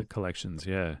mhm. collections.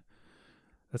 Yeah,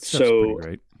 that stuff's pretty So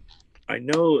great. I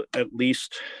know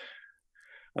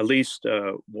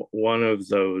one of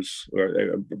those,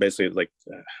 or basically like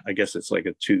I guess it's like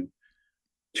a two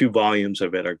volumes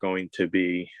of it are going to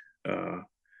be uh,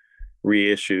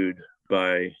 reissued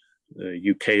by a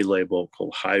UK label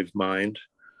called Hive Mind,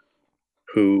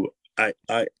 who I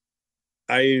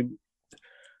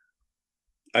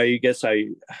I guess I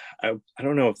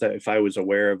don't know if I was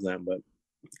aware of them, but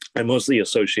I mostly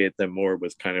associate them more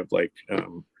with kind of like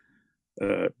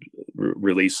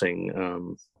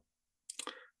releasing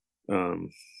um,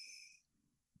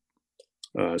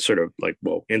 sort of like,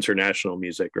 well, international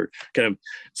music, or kind of a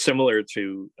similar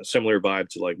vibe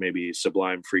to like maybe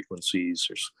Sublime Frequencies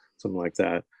or something like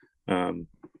that. Um,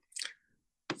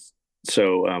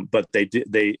 but I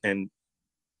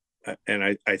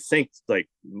think like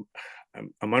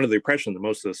I'm under the impression that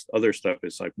most of this other stuff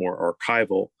is like more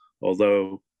archival,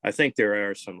 although I think there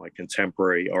are some like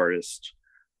contemporary artists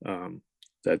um,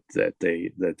 that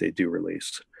they do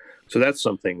release. So that's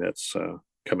something that's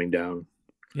coming down.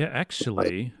 Yeah,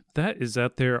 actually, that is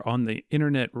out there on the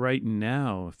internet right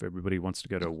now. If everybody wants to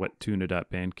go to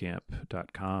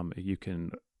wettuna.bandcamp.com, you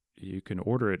can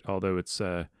order it. Although it's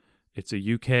a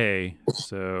UK,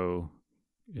 so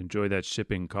enjoy that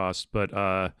shipping cost. But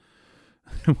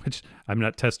which I'm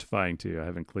not testifying to. I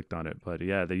haven't clicked on it, but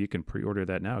yeah, you can pre-order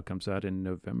that now. It comes out in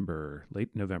November,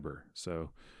 late November, so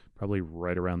probably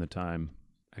right around the time.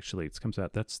 Actually, it comes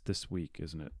out. That's this week,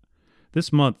 isn't it?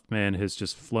 This month, man, has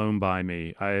just flown by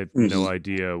me. I have no Mhm.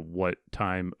 idea what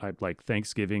time. I like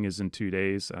Thanksgiving is in 2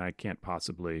 days, and I can't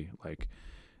possibly like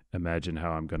imagine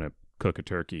how I'm gonna cook a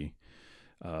turkey.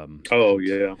 Oh And yeah,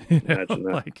 you know, imagine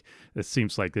that. like it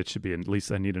seems like it should be at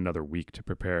least I need another week to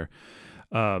prepare.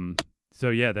 Um, so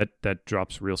yeah, that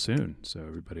drops real soon. So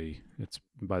everybody, it's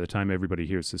by the time everybody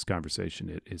hears this conversation,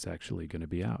 it is actually going to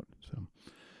be out. So,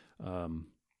 um,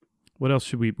 what else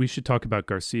should we should talk about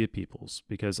Garcia Peoples,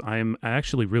 because I'm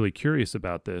actually really curious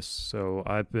about this. So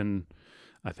I've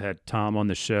had Tom on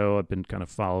the show. I've been kind of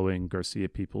following Garcia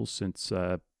Peoples since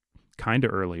kind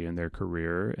of early in their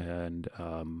career, and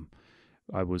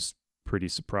I was pretty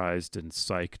surprised and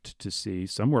psyched to see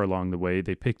somewhere along the way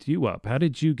they picked you up. How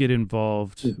did you get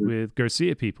involved Mhm. with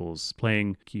Garcia Peoples,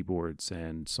 playing keyboards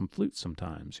and some flute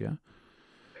sometimes? Yeah.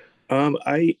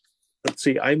 I Let's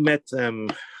see. I met them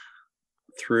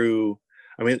through.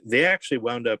 I mean, they actually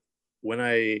wound up when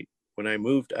I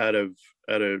moved out of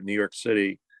New York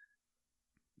City.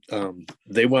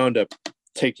 They wound up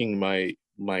taking my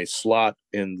slot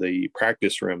in the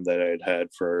practice room that I'd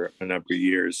had for a number of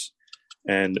years,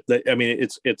 and I mean,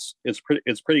 it's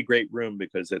pretty great room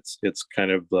because it's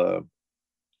kind of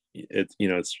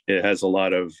it has a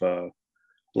lot of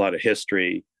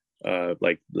history.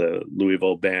 Like the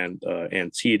Louisville band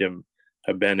Antietam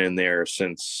have been in there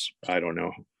since I don't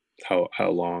know how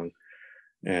long,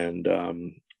 and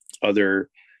other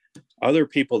other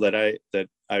people that I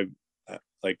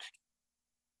like.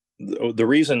 The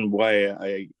reason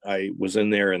why I was in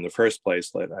there in the first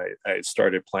place, that I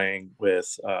started playing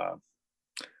with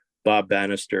Bob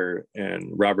Bannister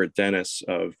and Robert Dennis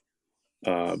of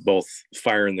both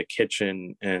Fire in the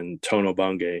Kitchen and Tono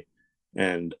Bungay,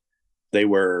 and they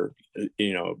were,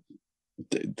 you know,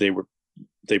 they were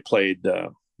they played.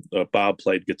 Bob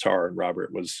played guitar and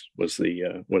Robert was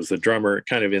the drummer,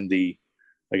 kind of in the,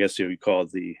 I guess you would call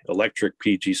it the electric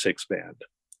PG6 band,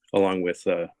 along with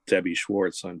Debbie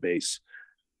Schwartz on bass.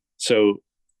 So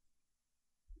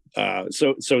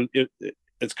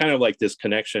it's kind of like this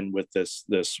connection with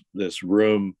this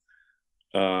room,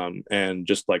 and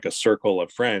just like a circle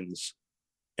of friends.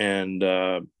 And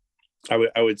I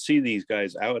would see these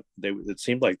guys out. It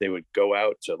seemed like they would go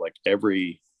out to like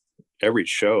every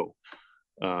show,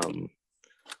 um,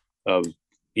 of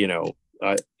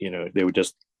they would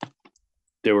just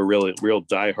they were really real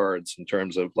diehards in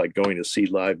terms of like going to see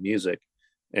live music.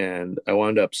 And I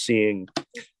wound up seeing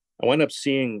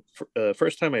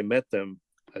first time I met them,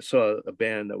 I saw a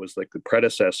band that was like the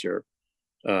predecessor,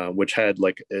 which had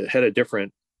like it um, had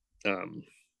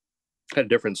a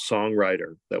different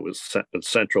songwriter that was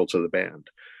central to the band.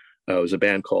 It was a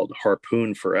band called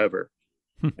Harpoon Forever,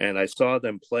 and I saw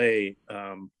them play.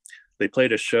 They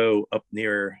played a show up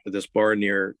near this bar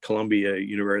near Columbia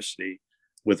University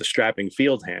with the Strapping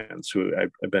Field Hands, who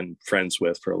I've been friends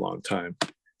with for a long time,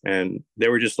 and they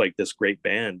were just like this great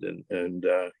band, and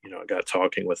I got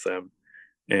talking with them,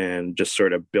 and just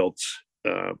sort of built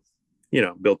a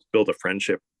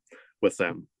friendship with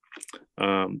them.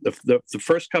 The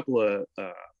first couple of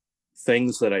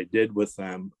things that I did with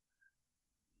them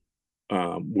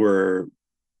were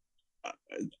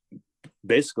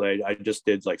basically I just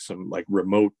did like some like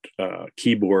remote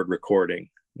keyboard recording,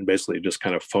 and basically just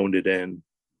kind of phoned it in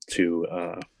to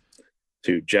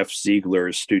Jeff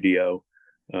Ziegler's studio,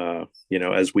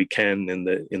 as we can in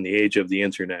the age of the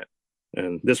internet.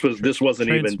 And this wasn't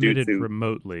even due to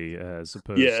remotely as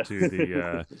opposed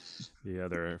to the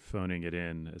other phoning it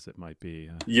in as it might be.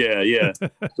 Yeah.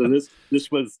 So this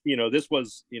was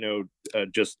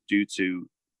just due to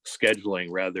scheduling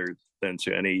rather than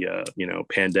to any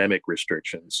pandemic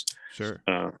restrictions. Sure.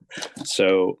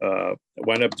 So I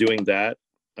wound up doing that,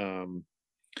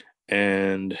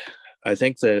 and I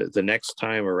think the next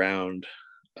time around,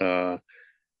 I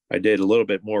did a little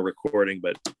bit more recording,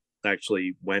 but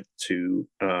actually went to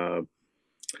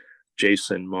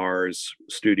Jason Marr's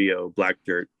studio, Black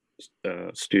Dirt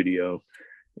studio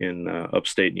in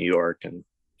upstate New York, and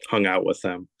hung out with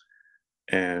them,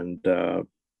 and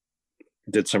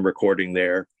did some recording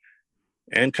there,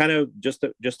 and kind of just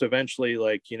eventually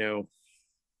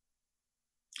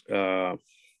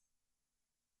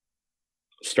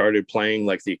started playing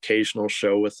like the occasional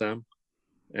show with them,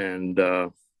 and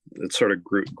it sort of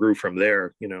grew from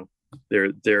there.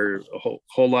 They're a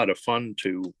whole lot of fun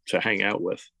to hang out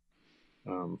with,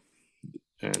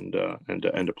 and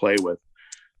to play with.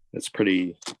 It's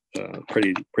pretty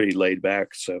laid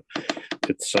back. So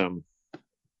it's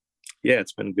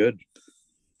it's been good.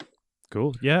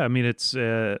 Cool. Yeah, I mean, it's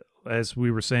as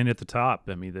we were saying at the top.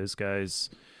 I mean, those guys,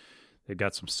 they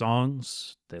got some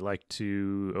songs. They like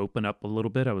to open up a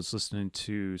little bit. I was listening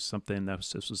to something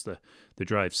this was the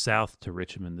drive south to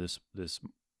Richmond this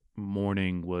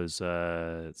morning, was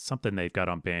something they've got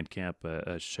on Bandcamp,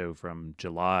 a show from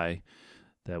July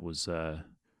that was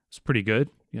pretty good,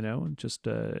 and just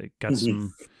got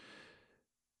some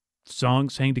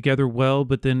songs hang together well,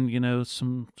 but then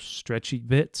some stretchy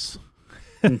bits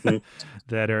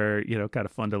that are kind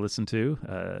of fun to listen to.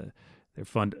 They're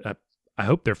fun. I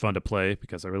hope they're fun to play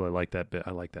because I really like that bit.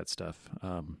 I like that stuff.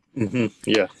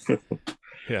 Yeah.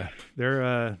 Yeah, they're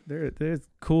a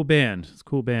cool band. It's a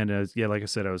cool band. Like I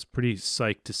said, I was pretty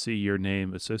psyched to see your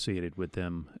name associated with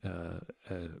them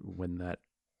when that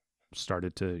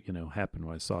started to happen.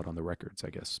 When I saw it on the records,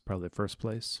 I guess probably the first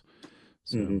place.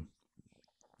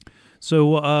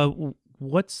 So,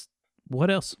 what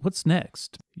else? What's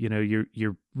next?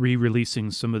 You're re-releasing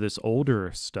some of this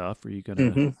older stuff. Are you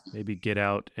gonna maybe get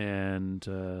out and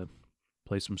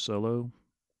play some solo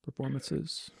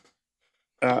performances?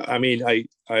 I mean,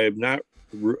 I'm not.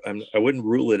 I wouldn't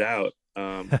rule it out.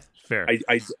 Fair.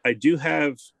 I do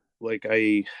have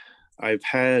I've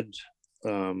had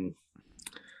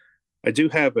I do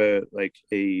have a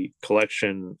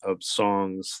collection of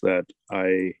songs that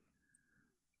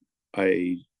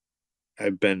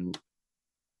I've been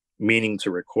meaning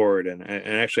to record, and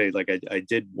actually I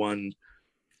did one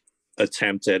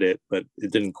attempt at it, but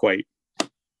it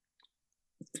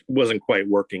wasn't quite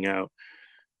working out.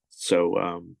 So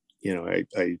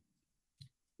I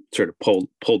sort of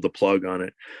pulled the plug on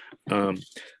it.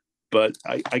 But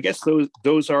I guess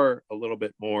those are a little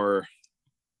bit more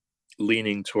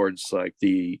leaning towards like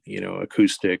the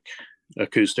acoustic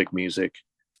music,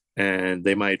 and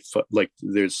they might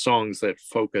there's songs that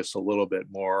focus a little bit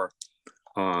more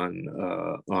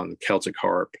on Celtic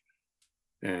harp,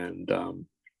 and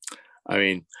I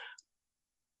mean,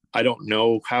 I don't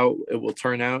know how it will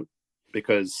turn out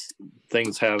because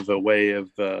things have a way of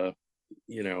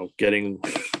getting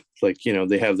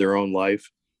they have their own life.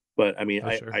 But I mean,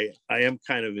 Sure. I am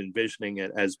kind of envisioning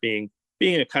it as being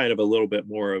a kind of a little bit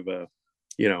more of a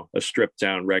a stripped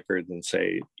down record than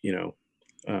say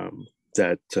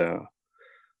that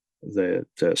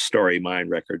the Starry Mind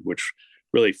record, which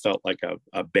really felt like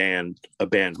a band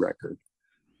record,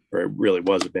 or it really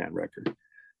was a band record.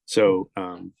 So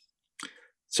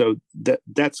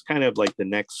that's kind of like the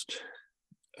next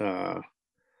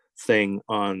thing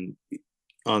on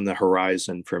the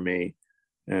horizon for me,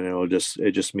 and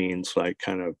it just means like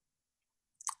kind of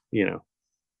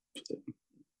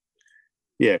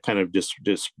kind of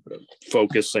just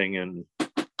focusing, and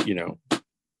you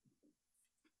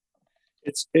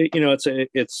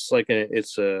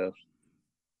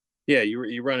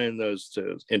run in those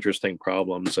interesting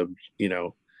problems of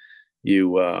you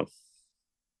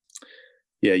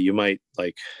yeah, you might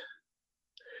like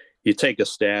you take a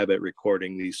stab at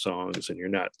recording these songs and you're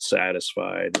not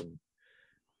satisfied.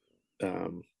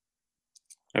 And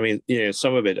I mean,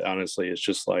 some of it honestly is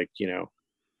just like, you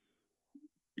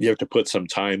have to put some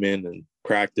time in and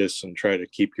practice and try to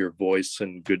keep your voice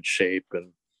in good shape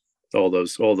and all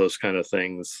those kind of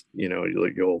things.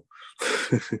 You'll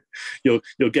you'll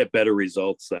get better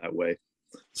results that way.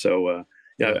 So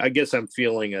yeah, I guess I'm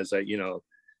feeling as I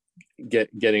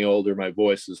getting older, my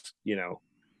voice is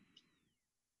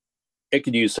it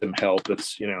could use some help.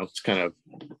 It's kind of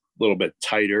a little bit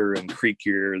tighter and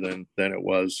creakier than it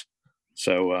was.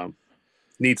 So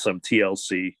need some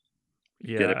TLC.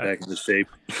 Yeah, get it back into shape.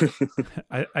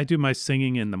 I do my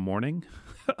singing in the morning.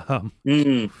 I've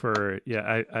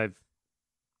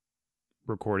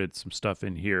recorded some stuff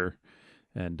in here,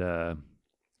 and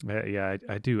yeah,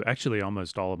 I do actually.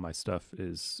 Almost all of my stuff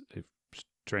is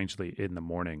strangely in the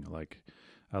morning. Like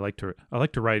I like to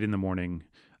write in the morning.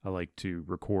 I like to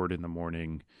record in the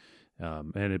morning,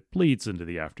 and it bleeds into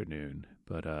the afternoon.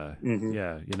 But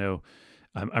yeah,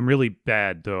 I'm really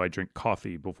bad though. I drink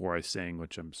coffee before I sing,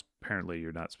 which apparently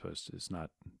you're not supposed to. It's not,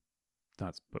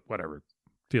 but whatever.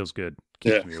 Feels good,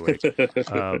 keeps me awake.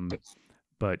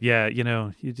 But yeah,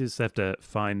 you just have to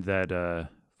find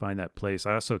that place.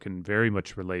 I also can very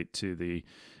much relate to the,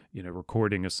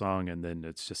 recording a song and then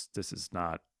it's just, this is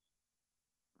not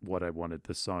what I wanted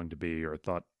this song to be or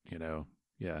thought,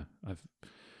 yeah, I've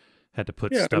had to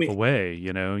put stuff away.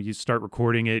 You start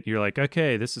recording it, you're like,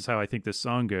 okay, this is how I think this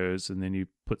song goes, and then you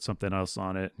put something else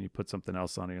on it, and you put something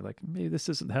else on it. You're like, maybe this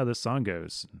isn't how this song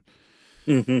goes.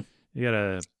 Mm-hmm. You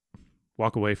gotta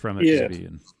walk away from it, maybe.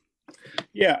 And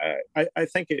yeah, I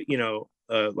think it,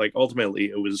 like ultimately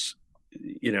it was,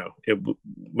 it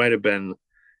might have been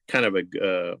kind of it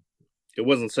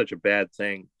wasn't such a bad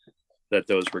thing that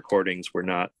those recordings were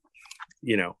not,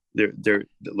 they're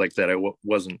like that. I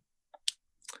wasn't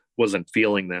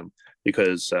feeling them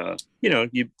because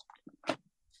you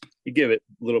give it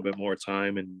a little bit more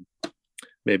time and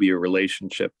maybe your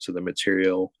relationship to the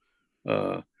material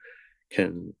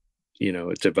can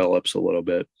it develops a little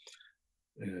bit.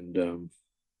 And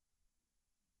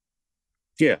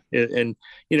yeah, and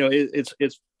it's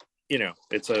it's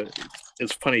a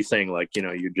funny thing, like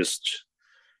you just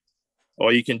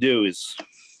all you can do is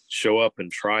show up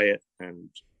and try it. And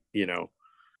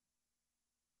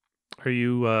are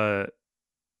you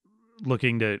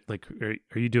looking to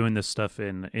are you doing this stuff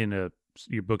in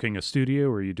you're booking a studio,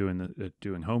 or are you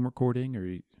doing home recording,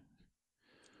 or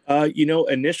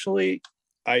initially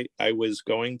I was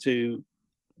going to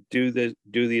do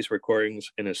these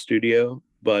recordings in a studio,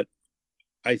 but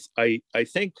I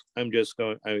think I'm just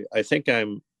going. I think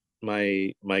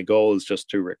my goal is just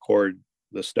to record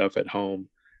the stuff at home,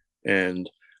 and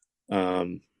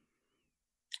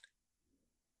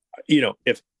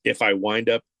if I wind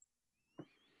up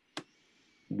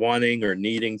wanting or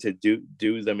needing to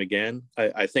do them again,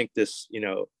 I think this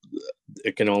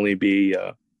it can only be.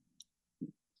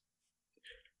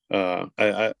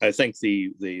 I think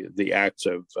the acts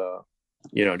of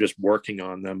just working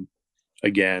on them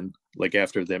again, like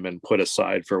after them and put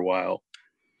aside for a while,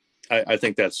 I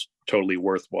think that's totally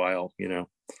worthwhile.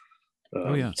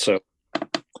 Oh yeah. So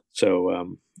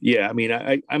yeah, I mean,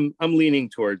 I'm leaning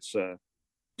towards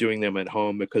doing them at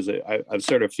home because it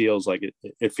sort of feels like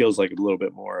it feels like a little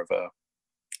bit more of a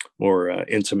more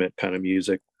intimate kind of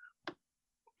music.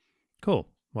 Cool.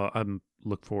 Well, I'm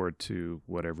look forward to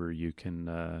whatever you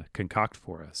can concoct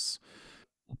for us.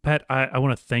 Well, Pat, I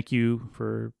want to thank you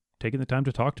for taking the time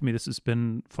to talk to me. This has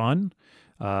been fun.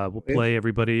 We'll play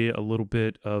everybody a little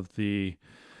bit of the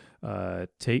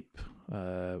tape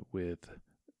with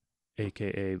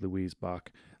AKA Louise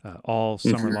Bach. All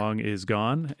Summer Long is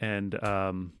Gone, and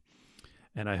I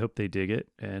hope they dig it,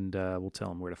 and we'll tell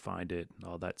them where to find it and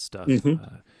all that stuff.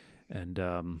 Yeah,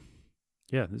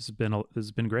 this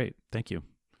has been great. Thank you.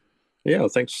 Yeah,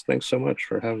 thanks so much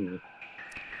for having me.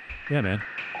 Yeah, man.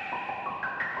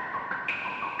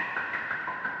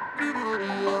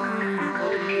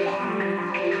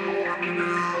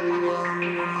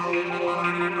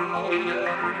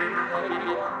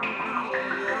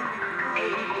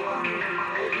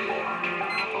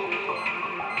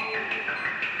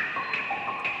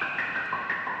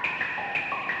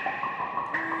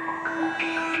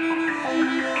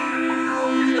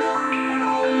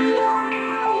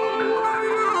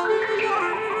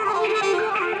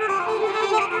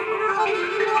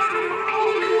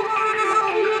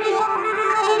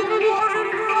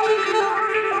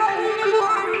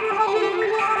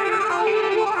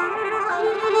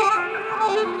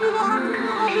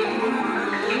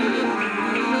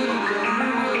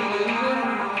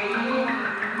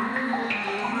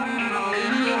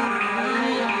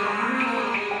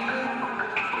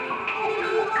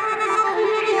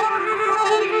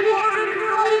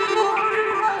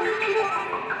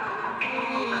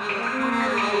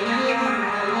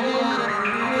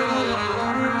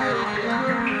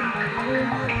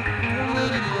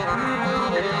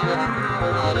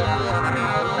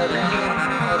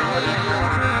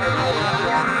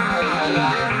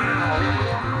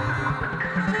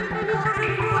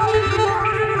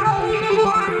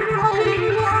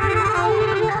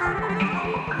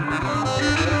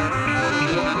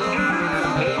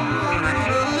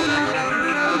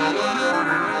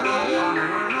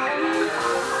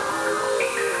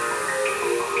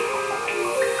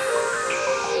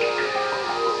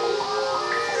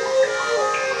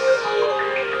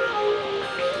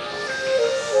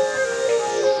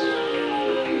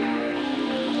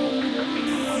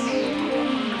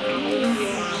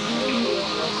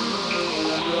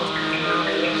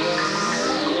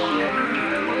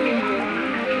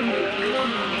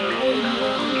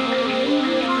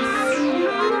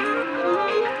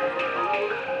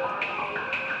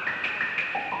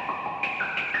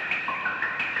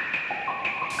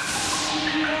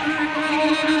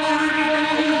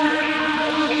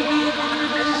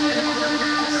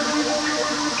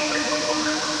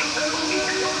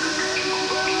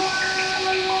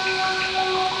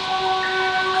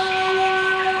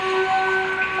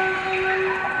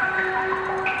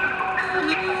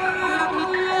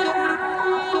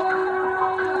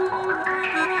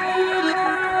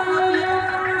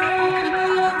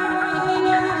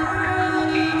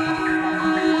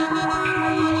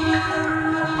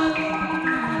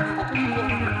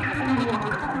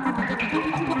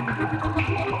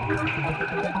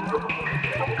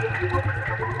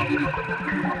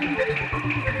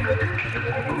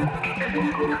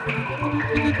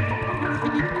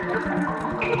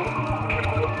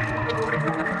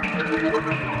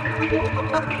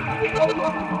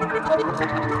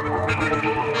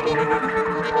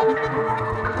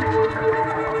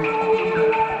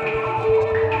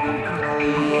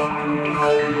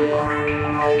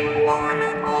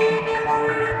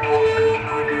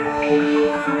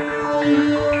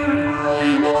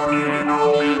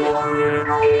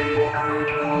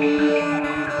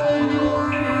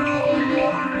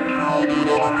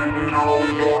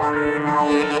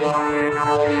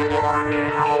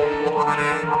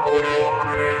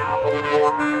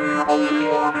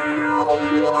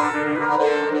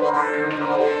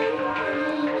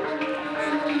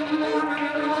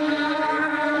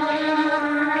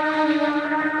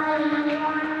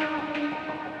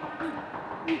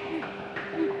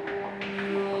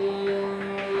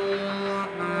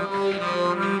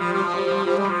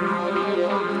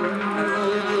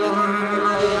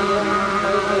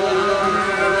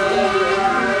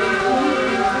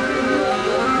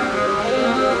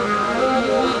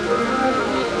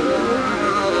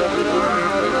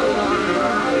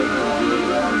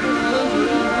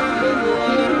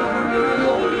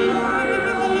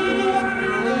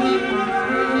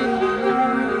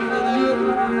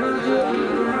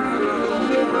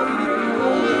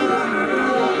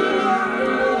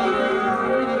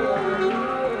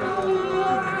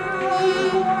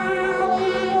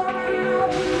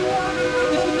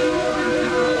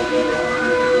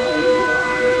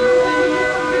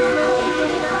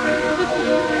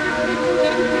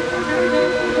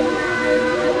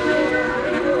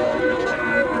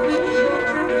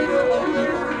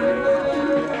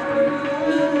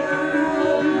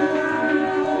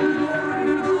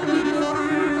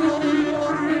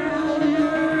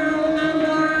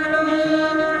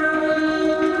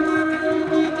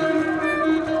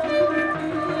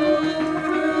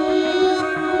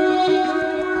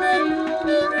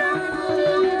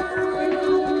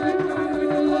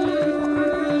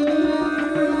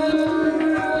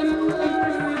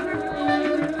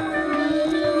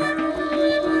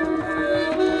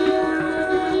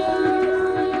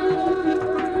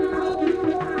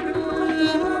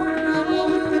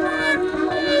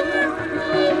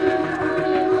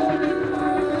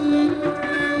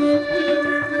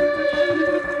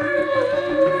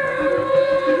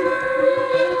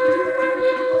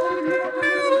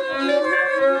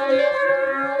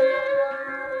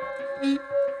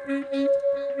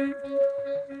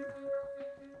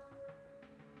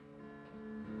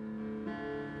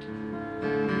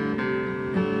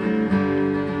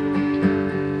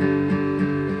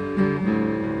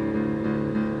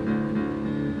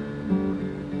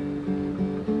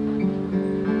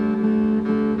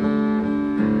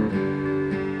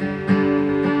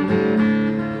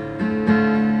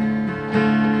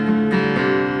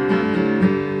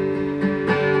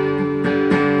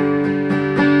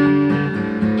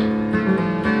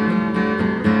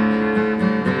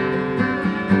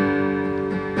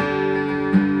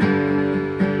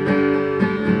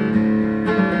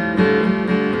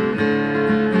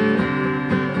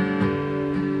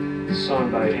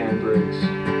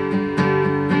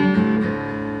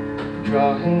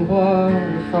 drawing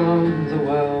water from the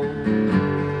well.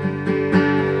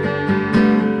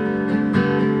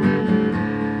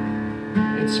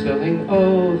 It's spilling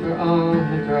over on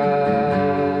the grass.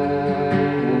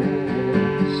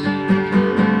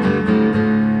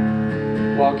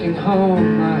 Walking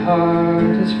home, my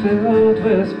heart is filled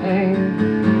with pain.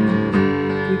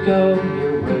 You go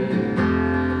your way,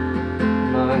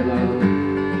 my love.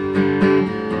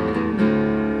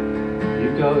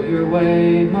 Go your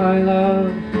way, my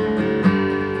love.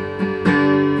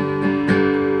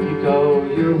 You go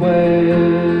your way,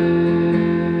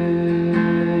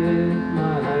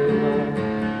 my love.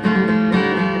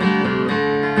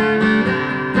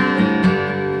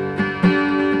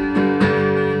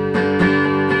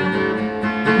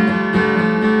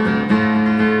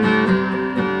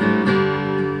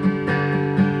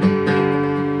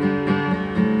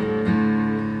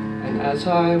 And as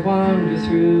I wander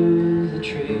through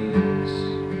trees,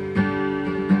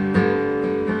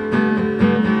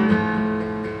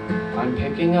 I'm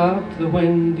picking up the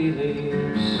windy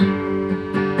leaves.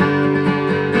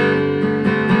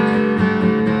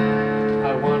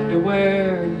 I wonder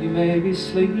where you may be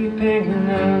sleeping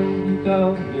now. You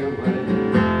go your way,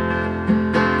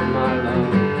 my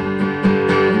love.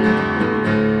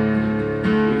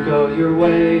 You go your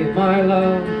way, my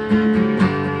love.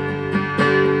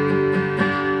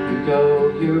 You go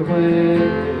your way,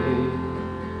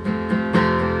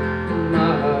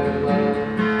 my love.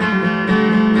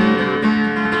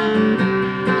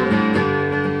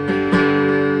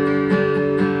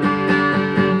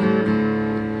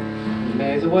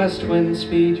 fast wind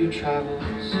speed you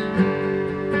travels.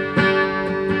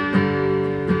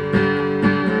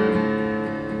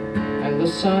 And the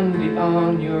sun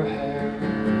beyond your hair.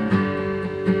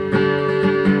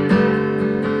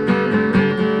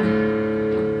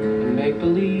 And make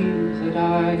believe that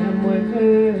I am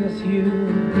with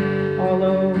you all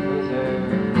over there,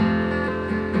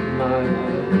 my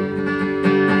love.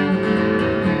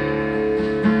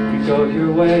 You go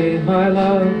your way, my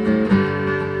love.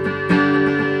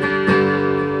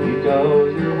 You go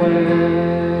your way.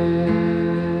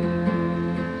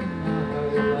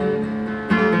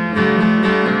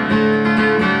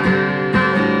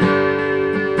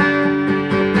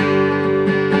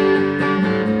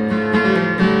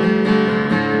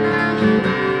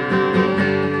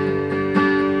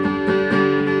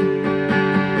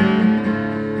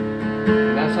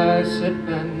 I sit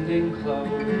bending close,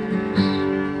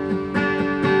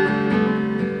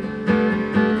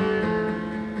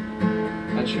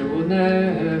 that you will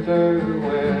never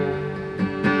wear,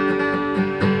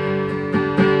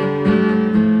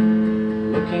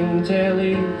 looking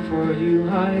daily for you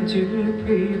I do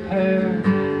prepare.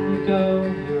 You go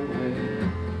your way,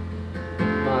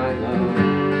 my love.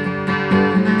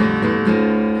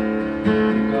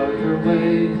 You go your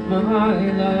way,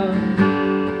 my love.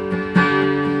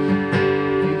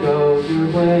 Your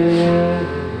way,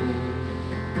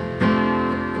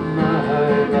 my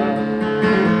love.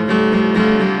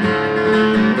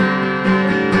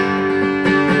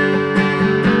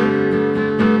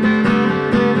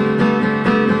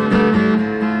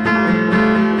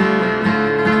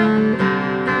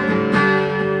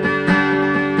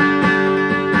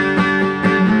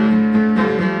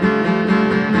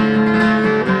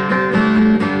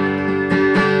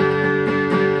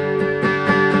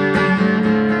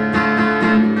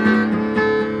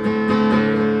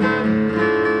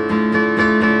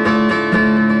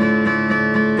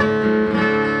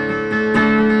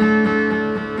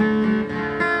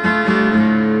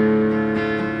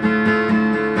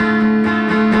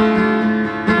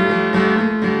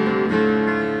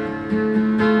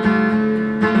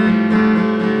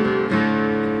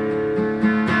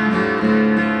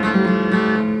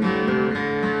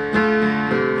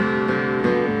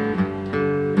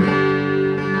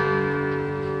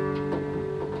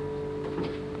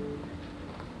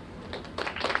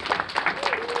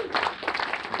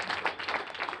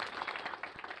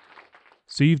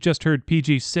 So you've just heard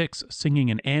PG6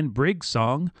 singing an Anne Briggs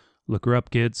song, look her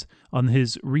up kids, on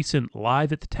his recent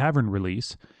Live at the Tavern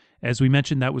release. As we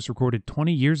mentioned, that was recorded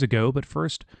 20 years ago, but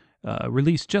first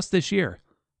released just this year.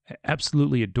 I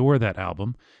absolutely adore that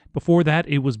album. Before that,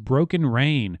 it was Broken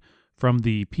Rain from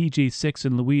the PG6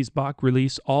 and Louise Bach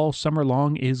release All Summer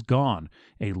Long Is Gone.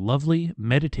 A lovely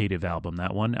meditative album,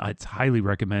 that one. It's highly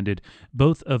recommended.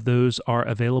 Both of those are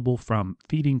available from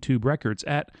Feeding Tube Records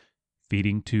at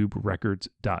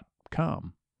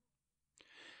feedingtuberecords.com.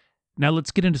 Now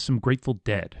let's get into some Grateful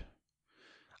Dead.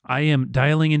 I am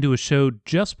dialing into a show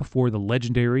just before the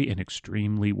legendary and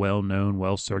extremely well-known,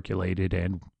 well-circulated,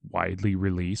 and widely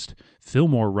released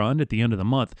Fillmore run at the end of the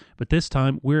month, but this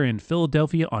time we're in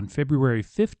Philadelphia on February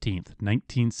 15th,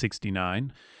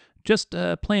 1969. Just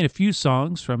playing a few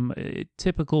songs from a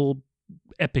typical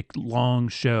epic long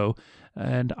show.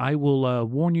 And I will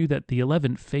warn you that the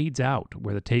 11 fades out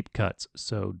where the tape cuts,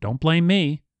 so don't blame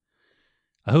me.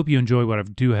 I hope you enjoy what I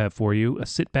do have for you.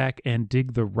 Sit back and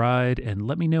dig the ride, and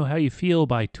let me know how you feel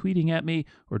by tweeting at me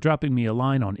or dropping me a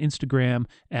line on Instagram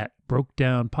at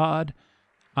BrokeDownPod.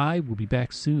 I will be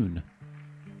back soon.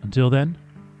 Until then,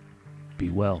 be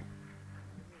well.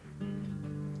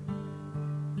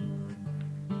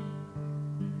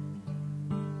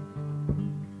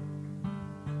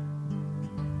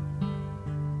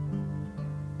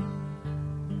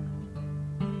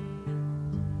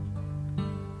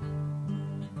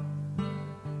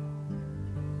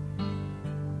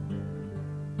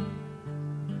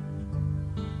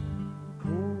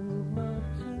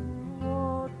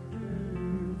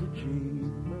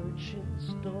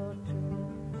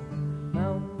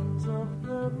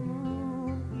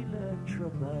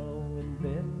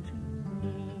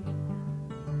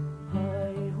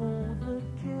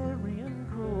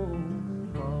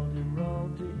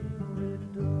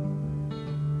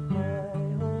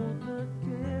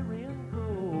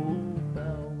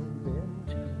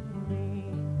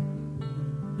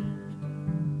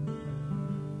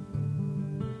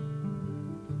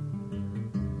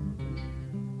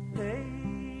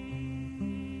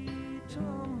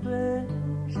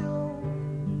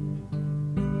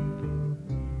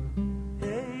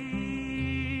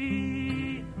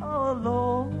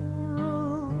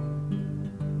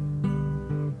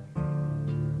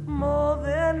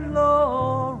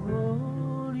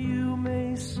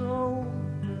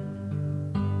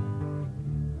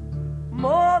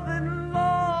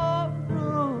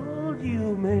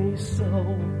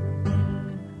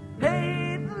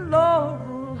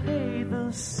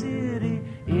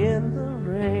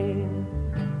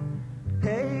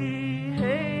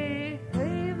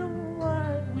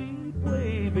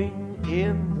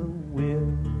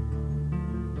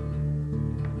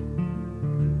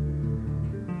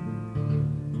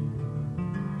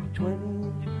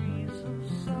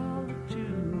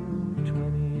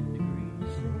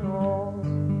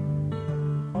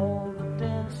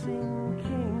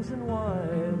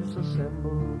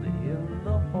 assembled in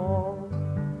the hall.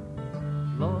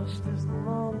 Lost is the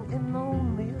long and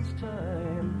loneliest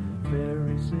time,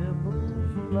 fairy Sybil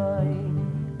flying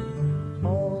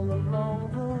all along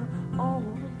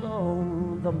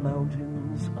the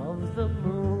mountains of the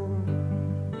moon.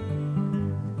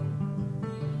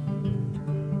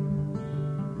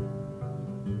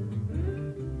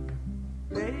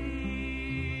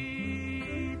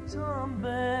 Hey, Tom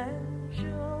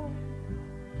Banjo,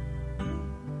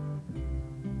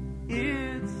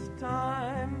 it's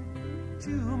time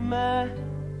to matter.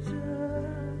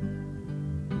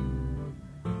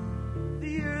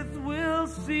 The earth will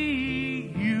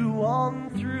see you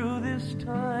on through this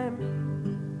time.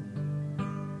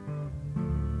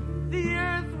 The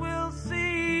earth will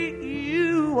see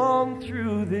you on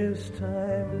through this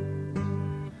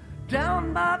time.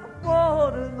 Down by the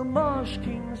water, the Marsh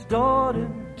King's daughter,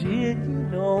 did you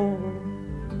know?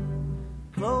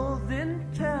 Clothed in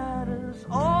tatters,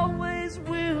 always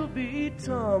will be.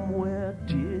 Tom, where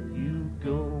did you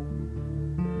go?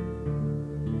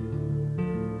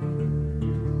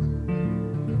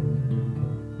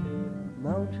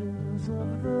 Mountains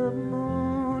of the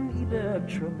moon,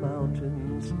 Electra,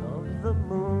 mountains of the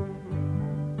moon.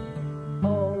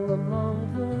 All along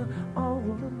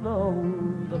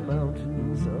the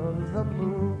mountains of the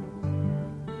moon.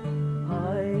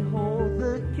 I hold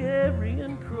the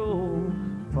carrion crow,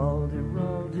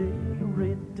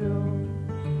 Falderaldi-riddle.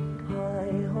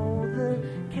 I hold the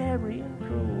carrion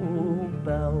crow,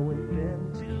 bow and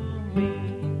bend to me.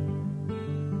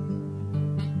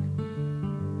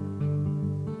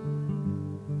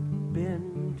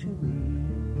 Bend to me.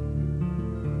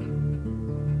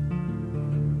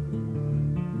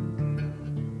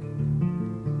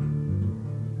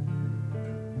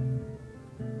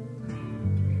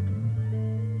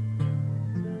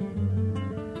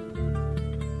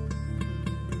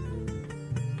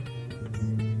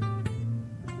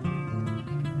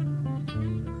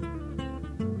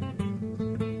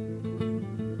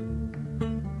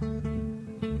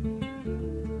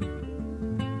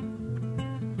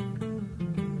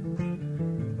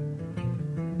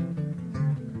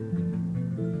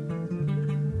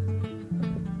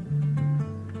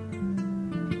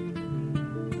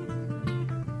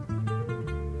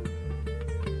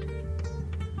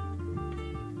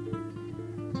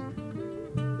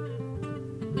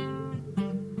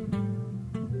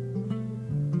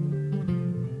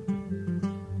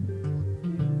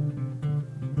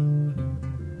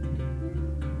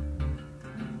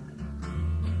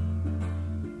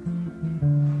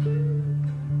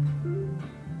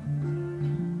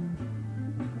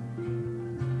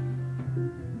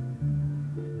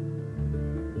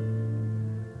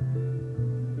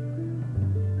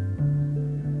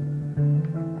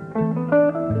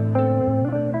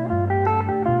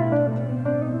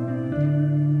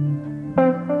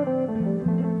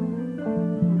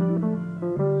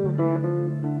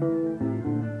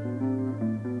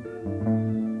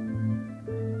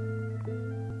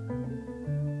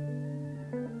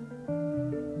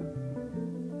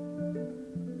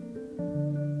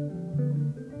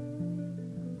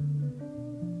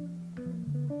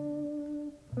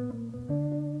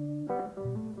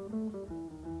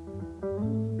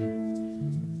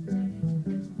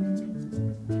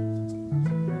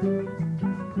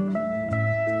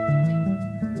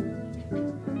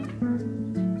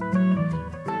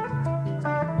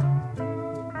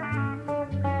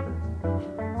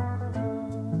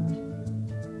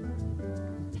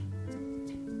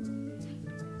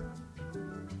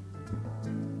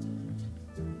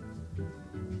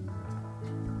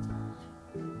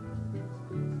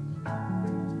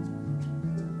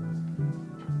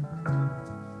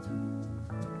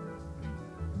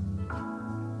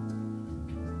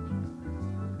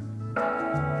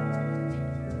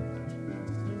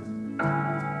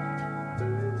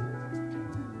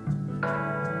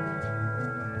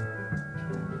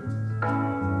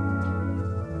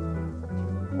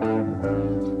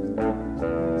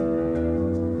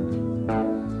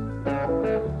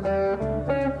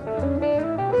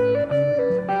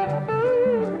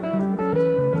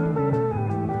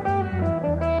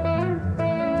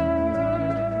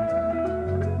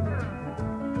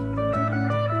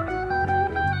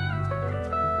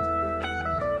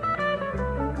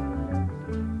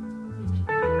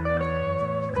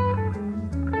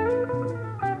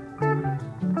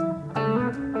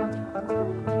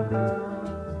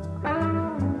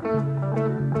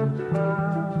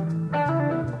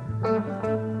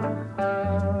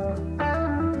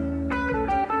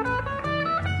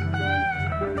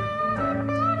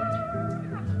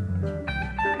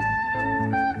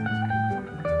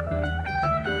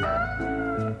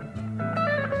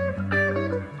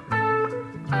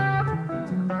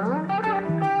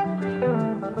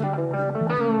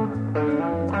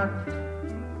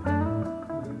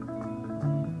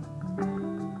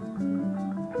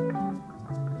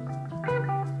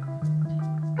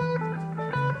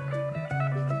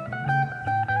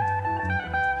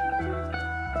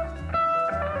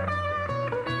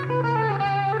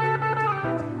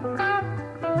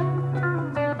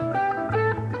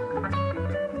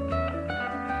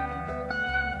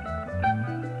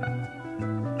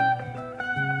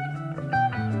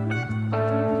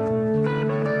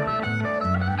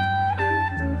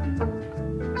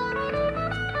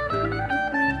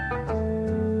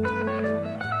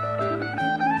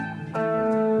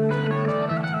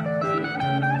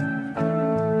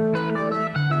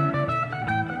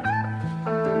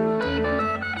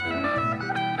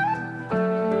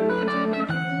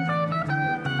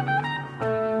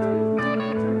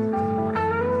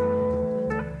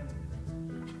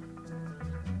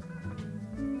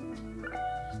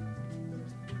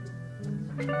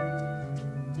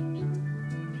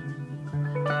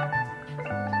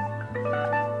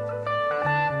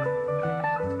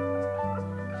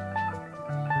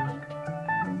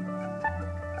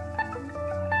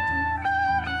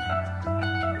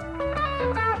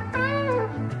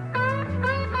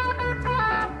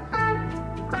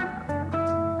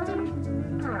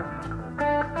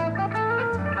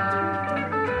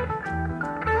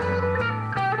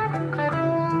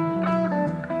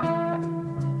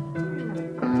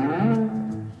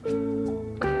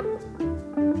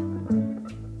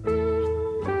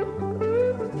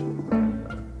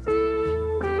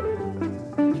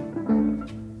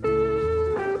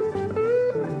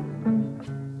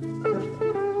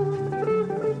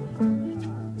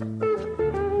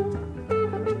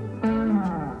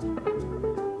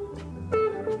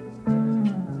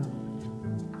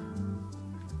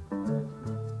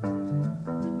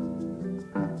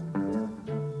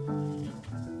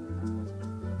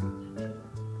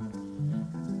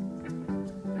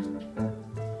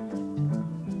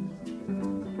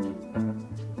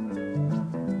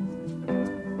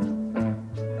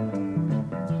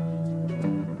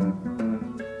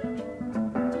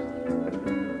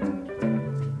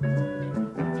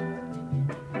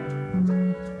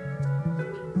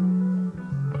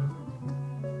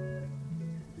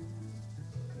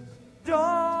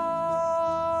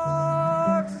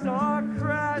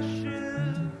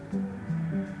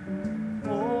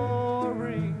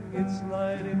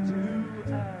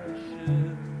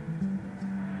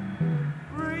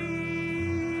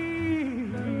 breeze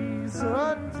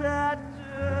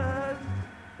untattered,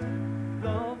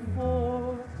 the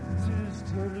forces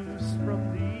turn loose from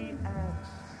the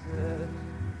axis.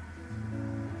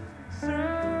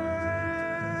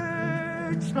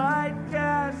 Searchlight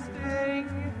casting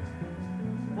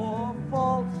for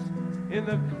faults in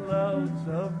the clouds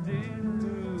of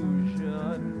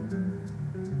delusion.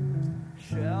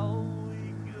 Shall we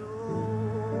go,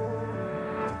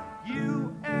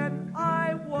 you and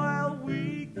I, while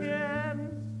we can?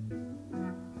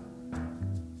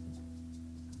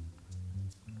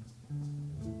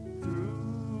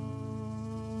 Through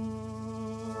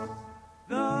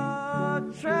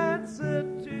the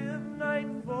transitive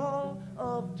nightfall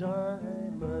of diamonds.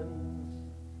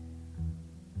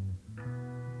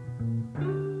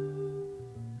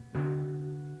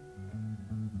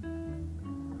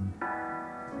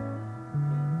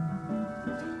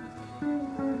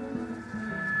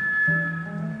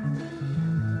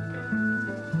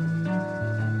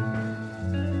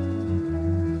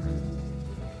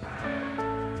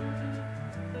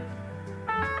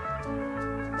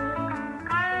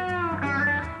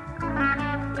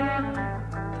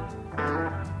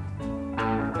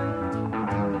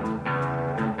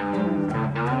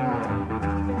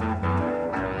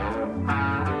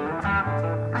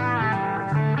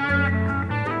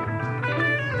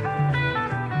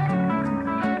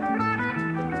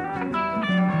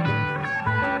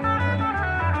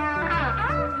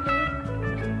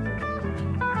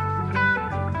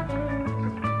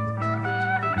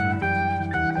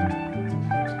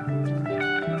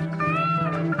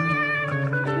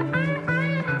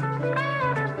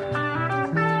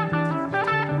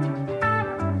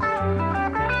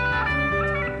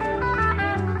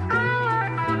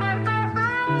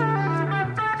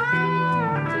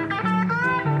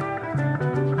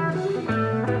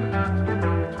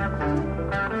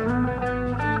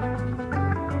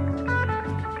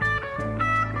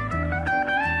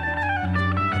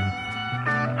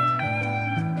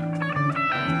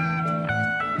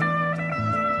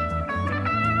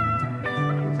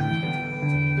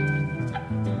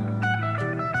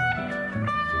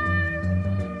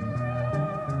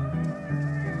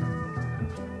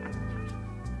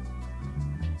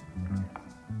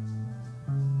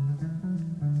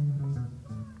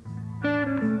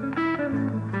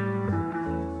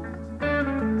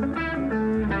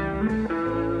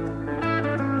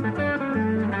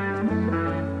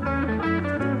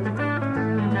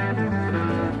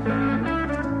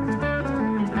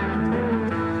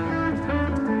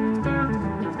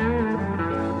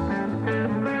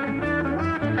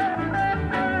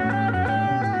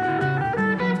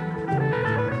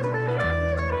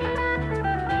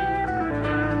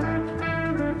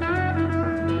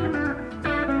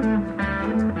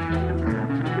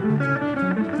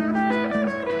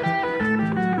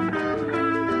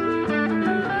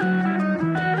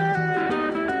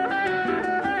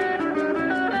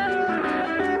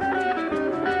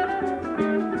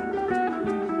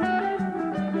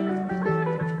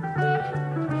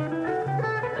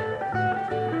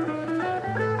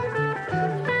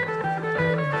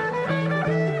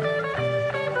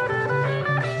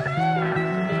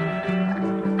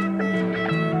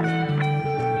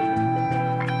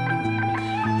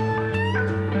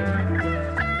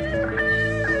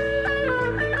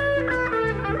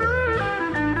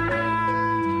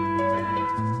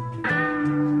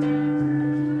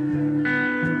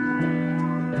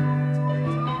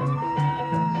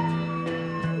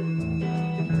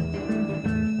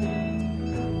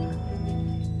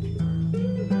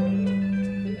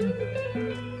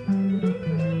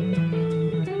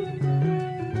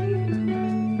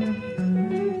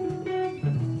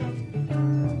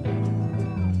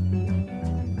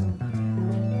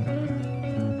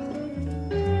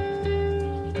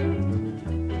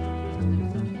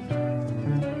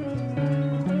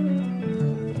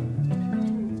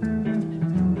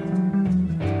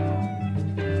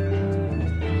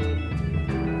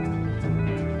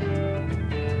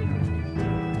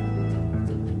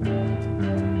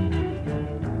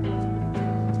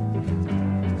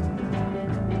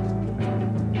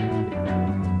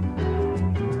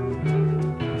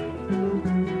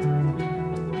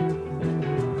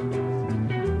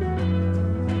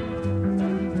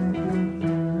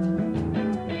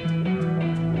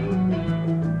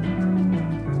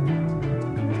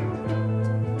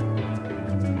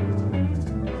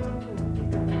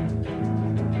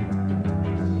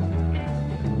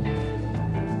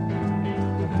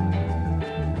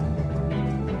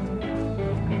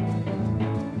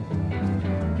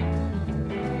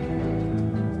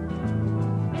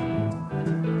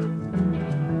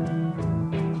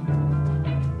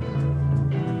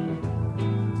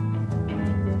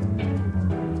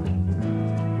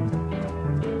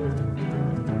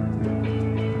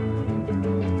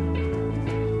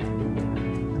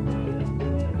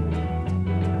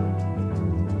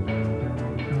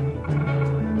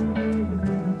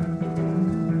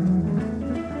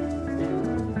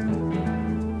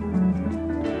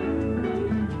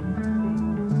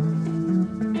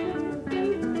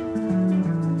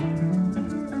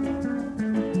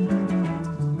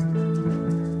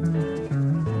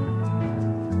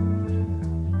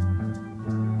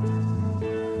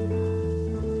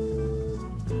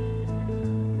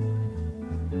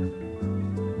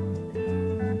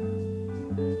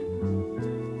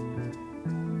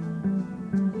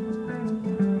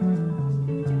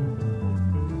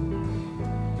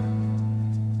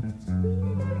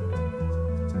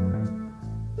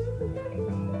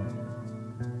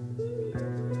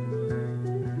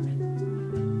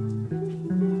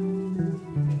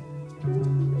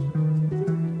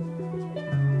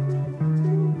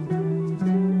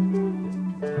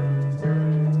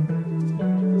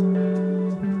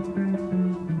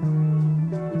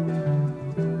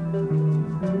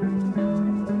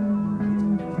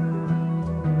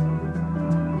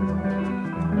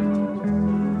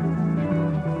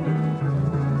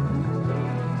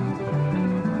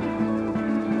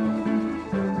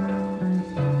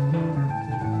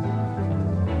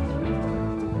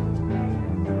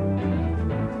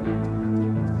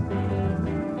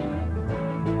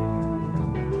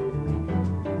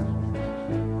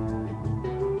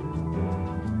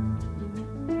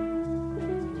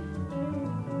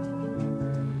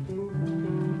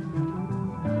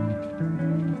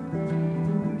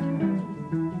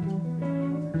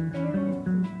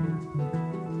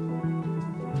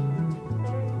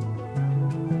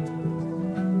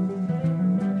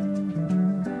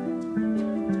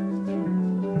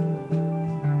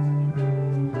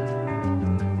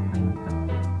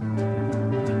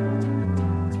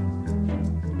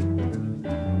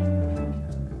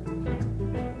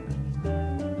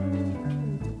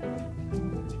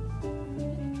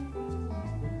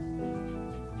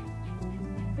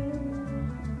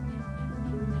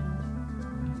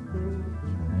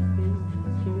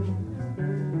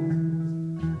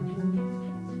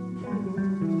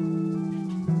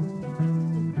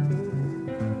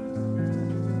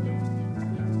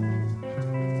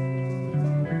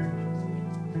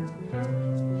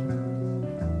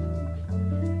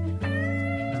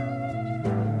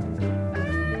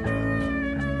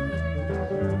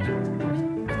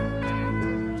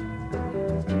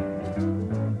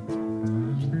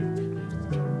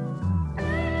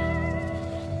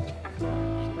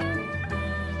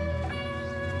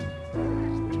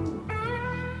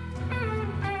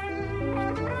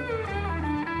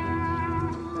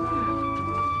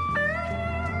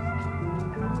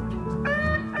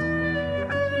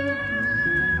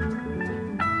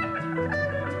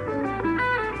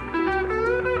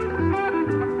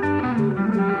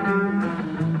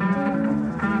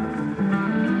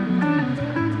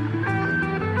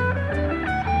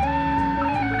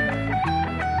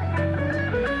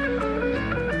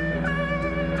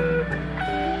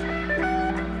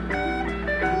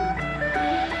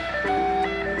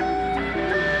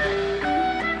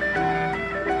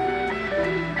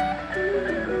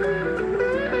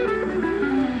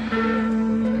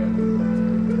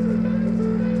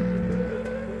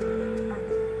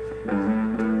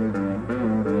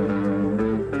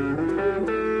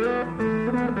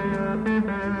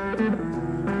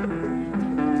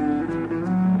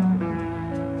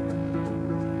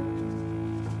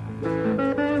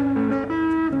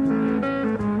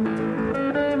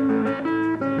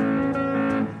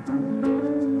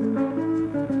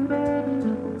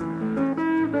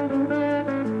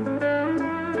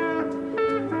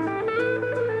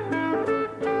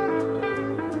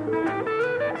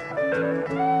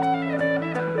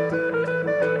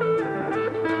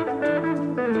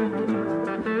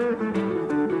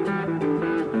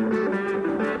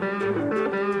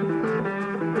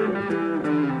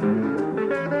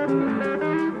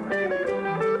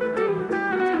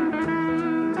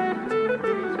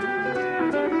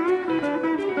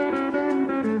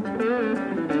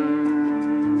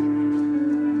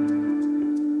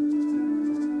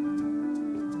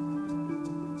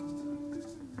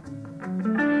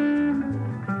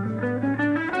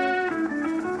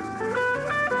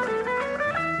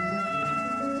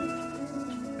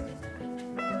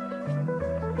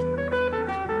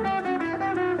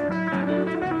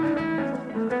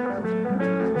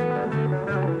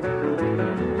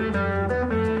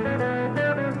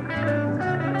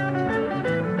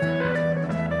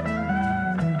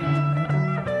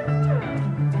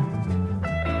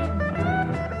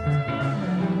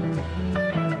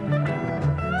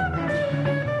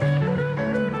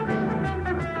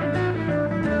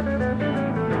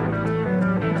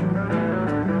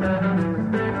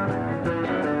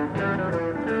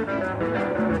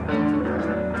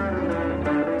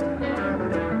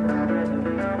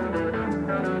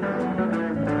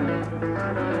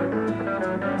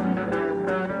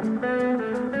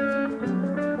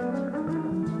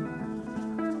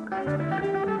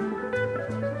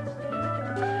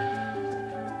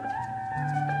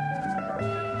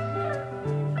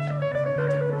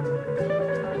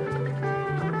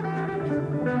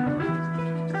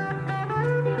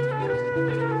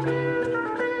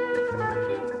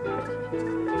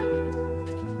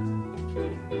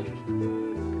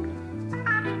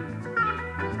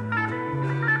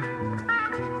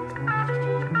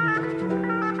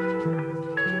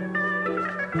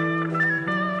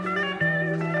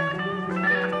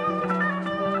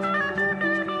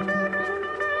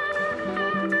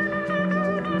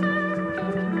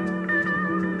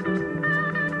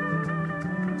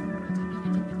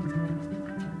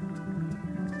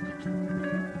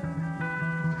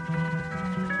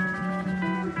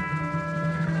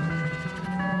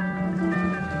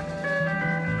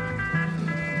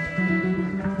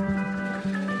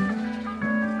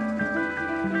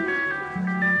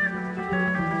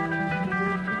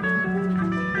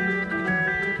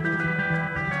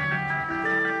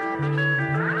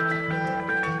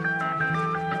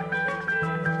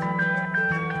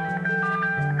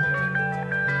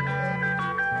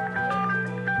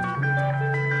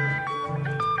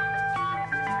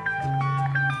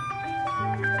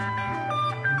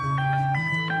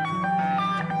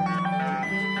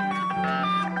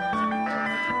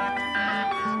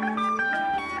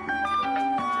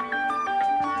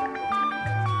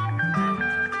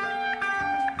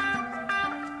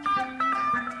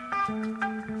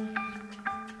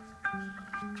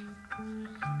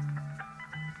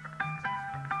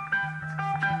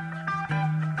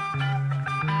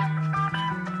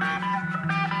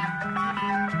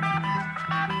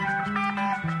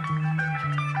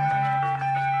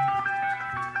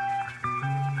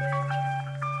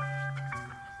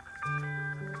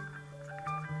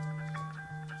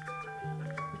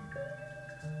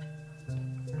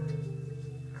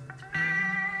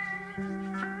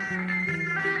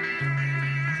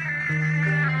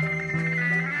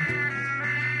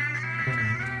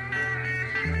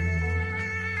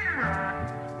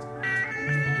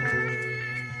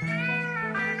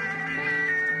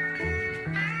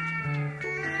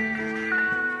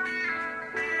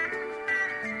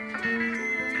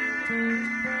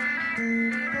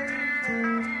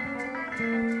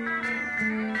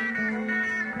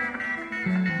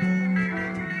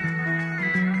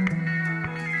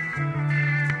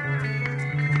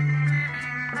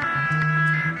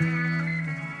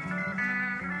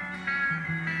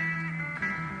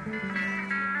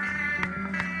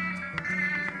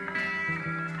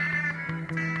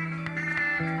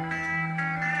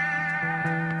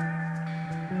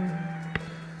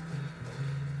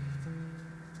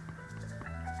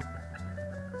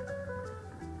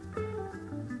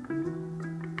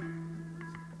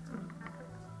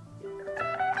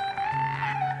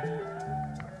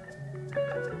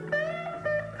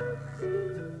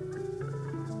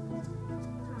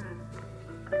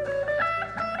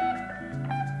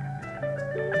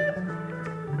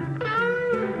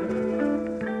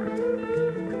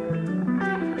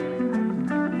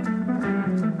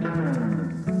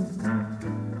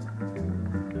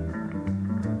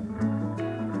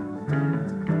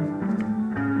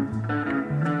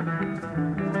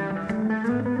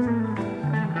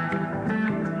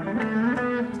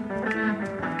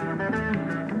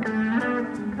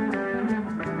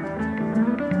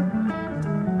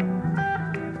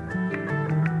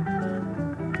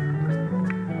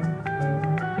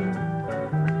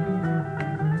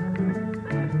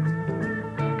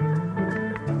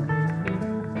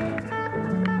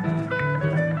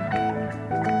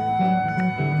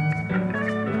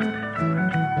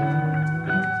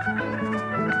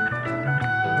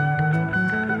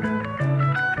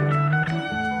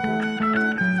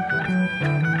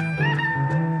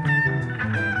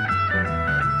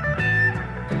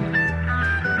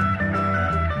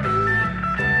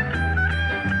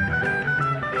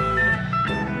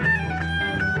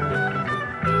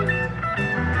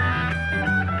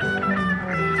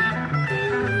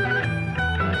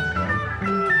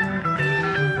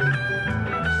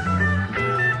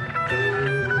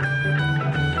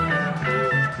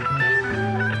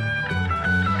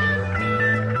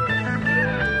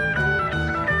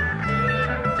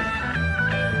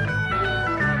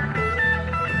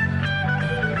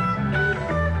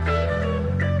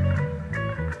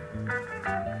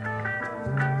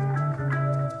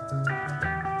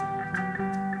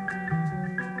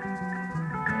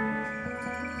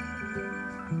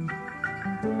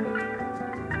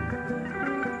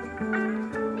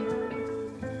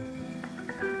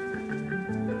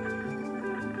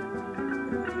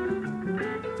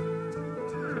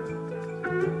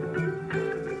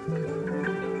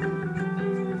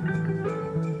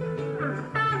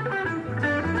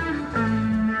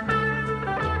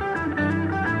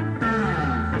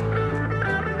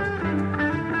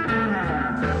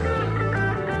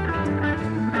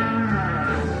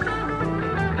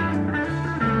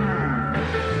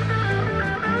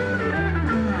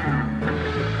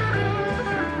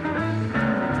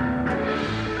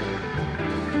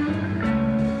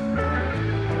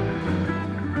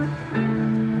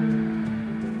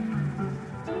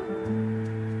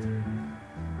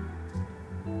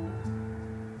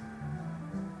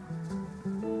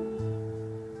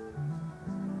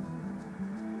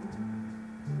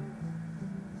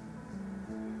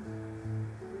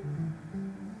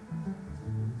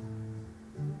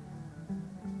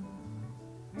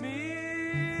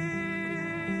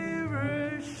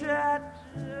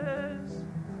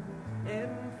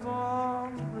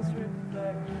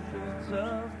 clouds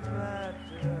of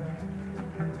matter.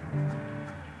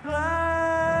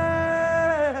 Glass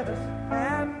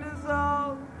and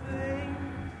dissolving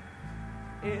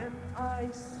in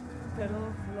ice,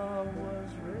 petal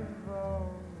flowers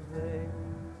revolving.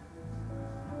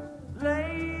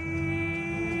 Lady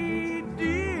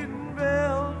in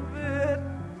velvet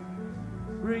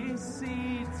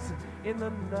recedes in the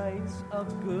nights of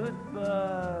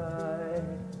goodbye.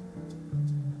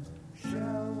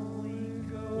 Shall we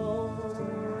go,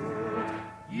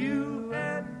 you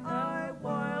and I,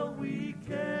 while we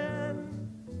can?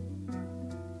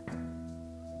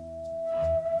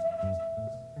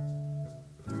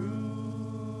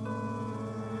 Through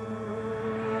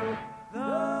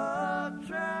the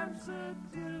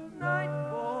transitive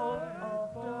nightfall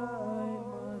of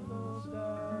diamonds,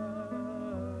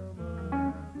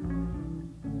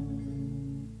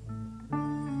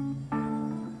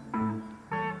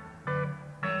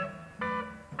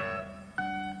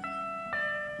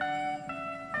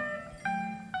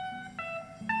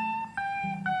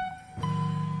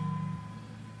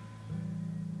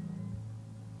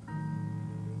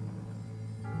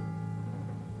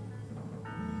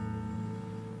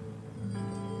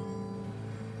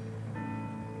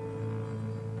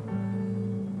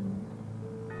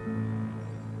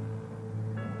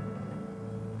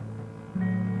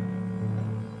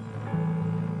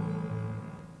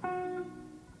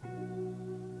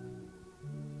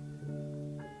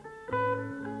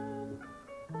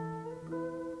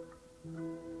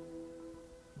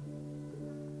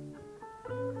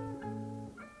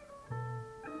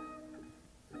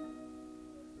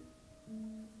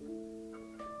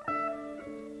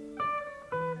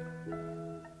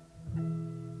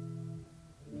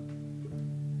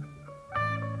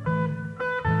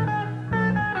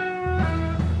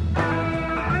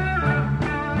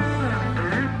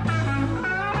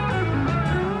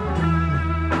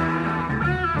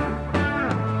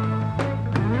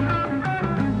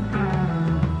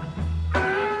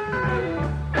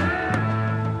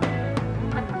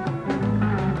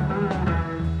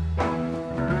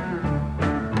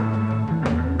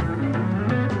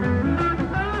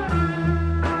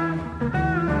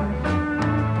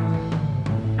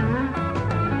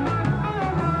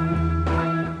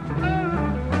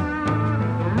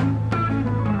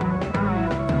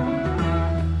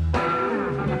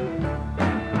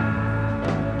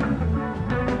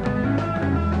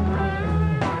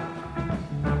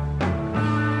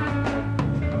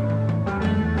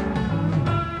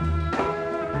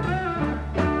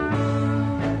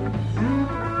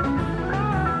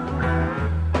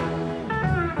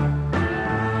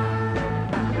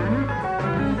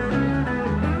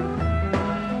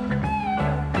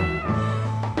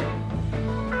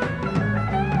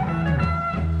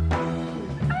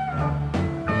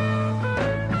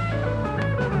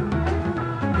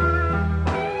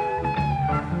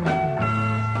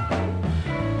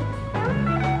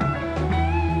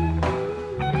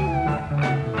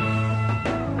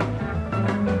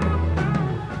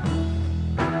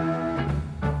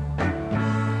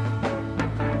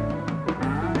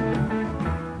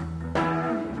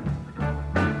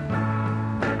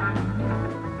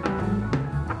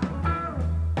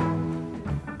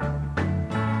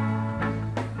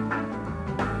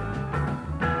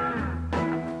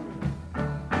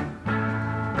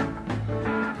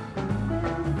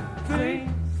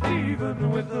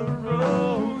 with the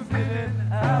rose in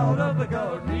and out of the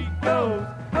garden he goes.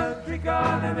 Country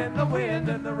garden in the wind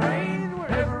and the rain.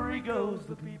 Wherever he goes,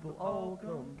 the people all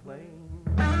complain.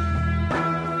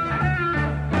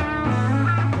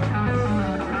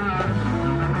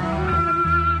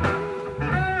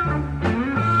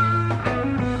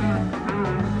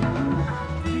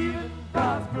 Stephen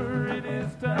prosper in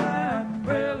his time.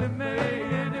 Well, he may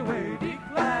anyway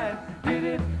decline. Did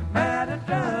it matter?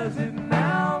 Does it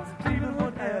now? Stephen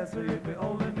would answer if we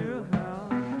only knew how.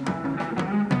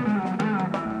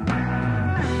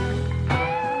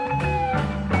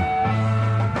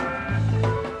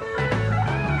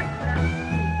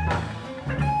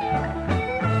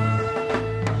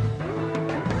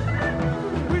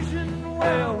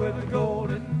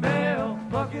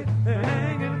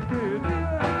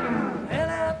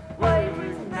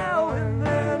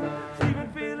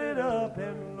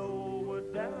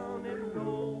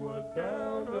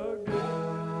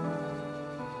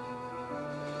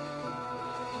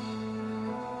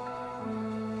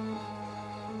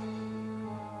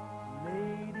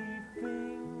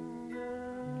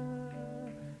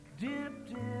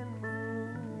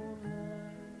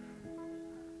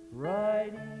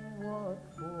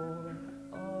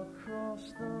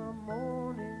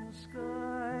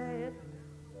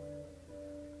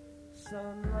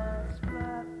 sunlight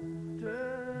splatters,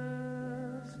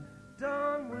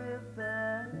 dawn with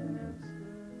answers.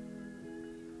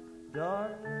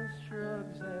 Darkness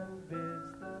shrugs and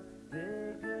bids the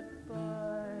day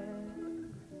goodbye.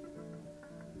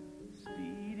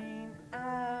 Speeding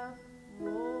arrow,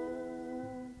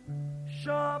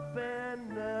 sharp and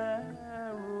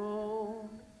narrow.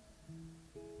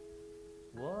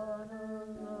 What a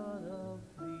lot of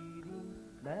fleeting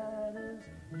matters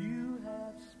you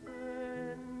have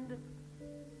spent.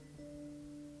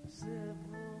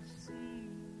 Several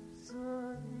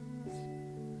seasons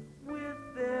with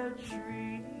their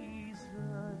treasons,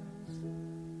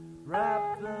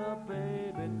 wrapped up,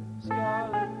 babe, in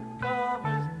scarlet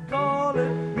covers, call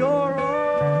it your own.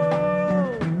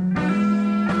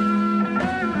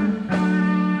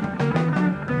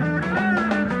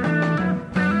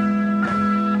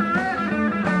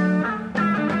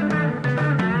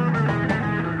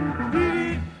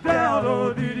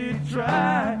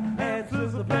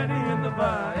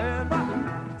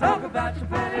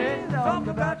 Talk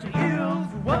about your ills.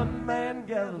 One man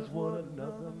gathers what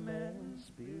another man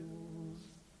spills.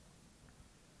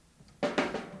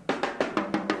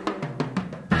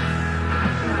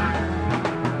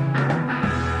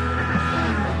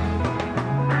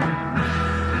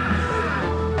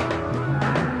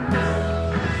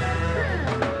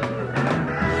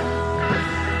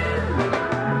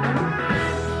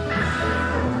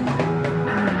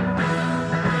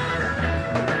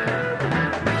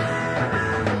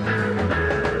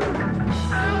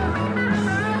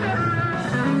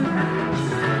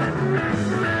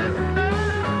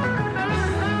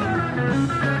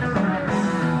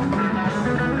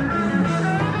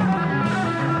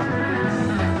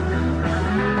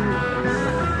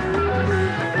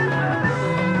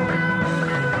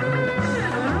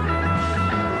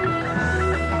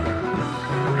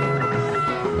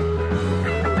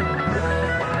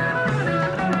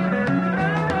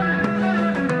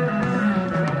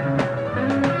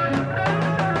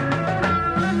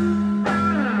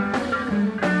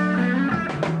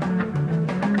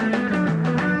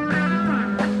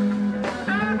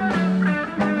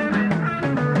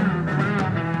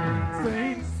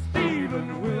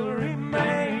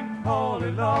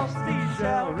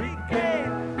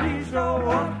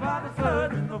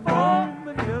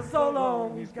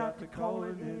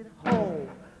 Calling it home.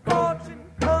 Fortune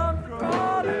comes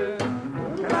crawling,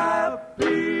 and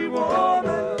happy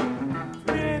woman,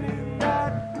 spinning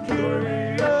that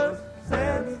curious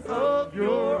sense of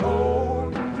your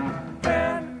own.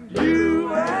 Can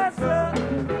you answer?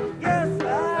 Yes,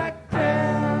 I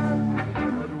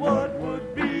can. But what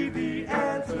would be the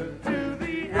answer to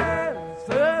the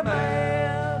answer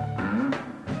man?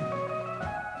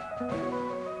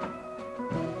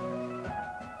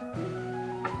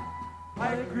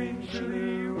 High green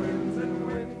chilly winds and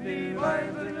windy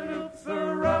lines and loops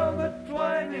around the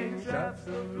twining shafts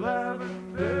of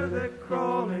lavender, they're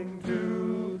crawling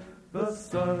to the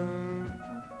sun.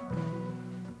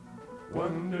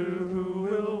 Wonder who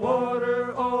will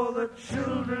water all the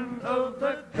children of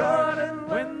the garden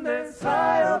when they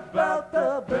sigh about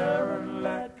the barren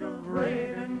lack of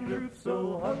rain and droop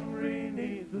so hungry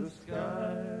 'neath the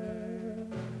sky.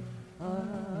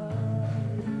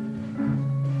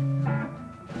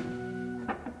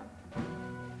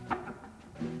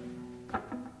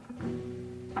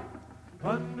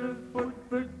 Underfoot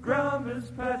the ground is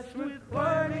patched with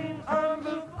whining arms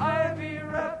of ivy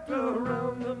wrapped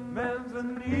around the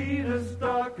manzanita,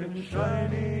 stark and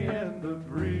shiny in the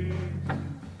breeze.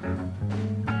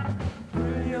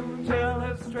 William Tell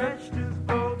has stretched his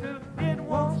bow till it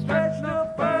won't stretch no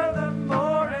further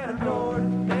more, and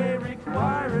Lord, they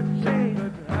require a change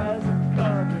that hasn't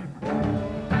come before.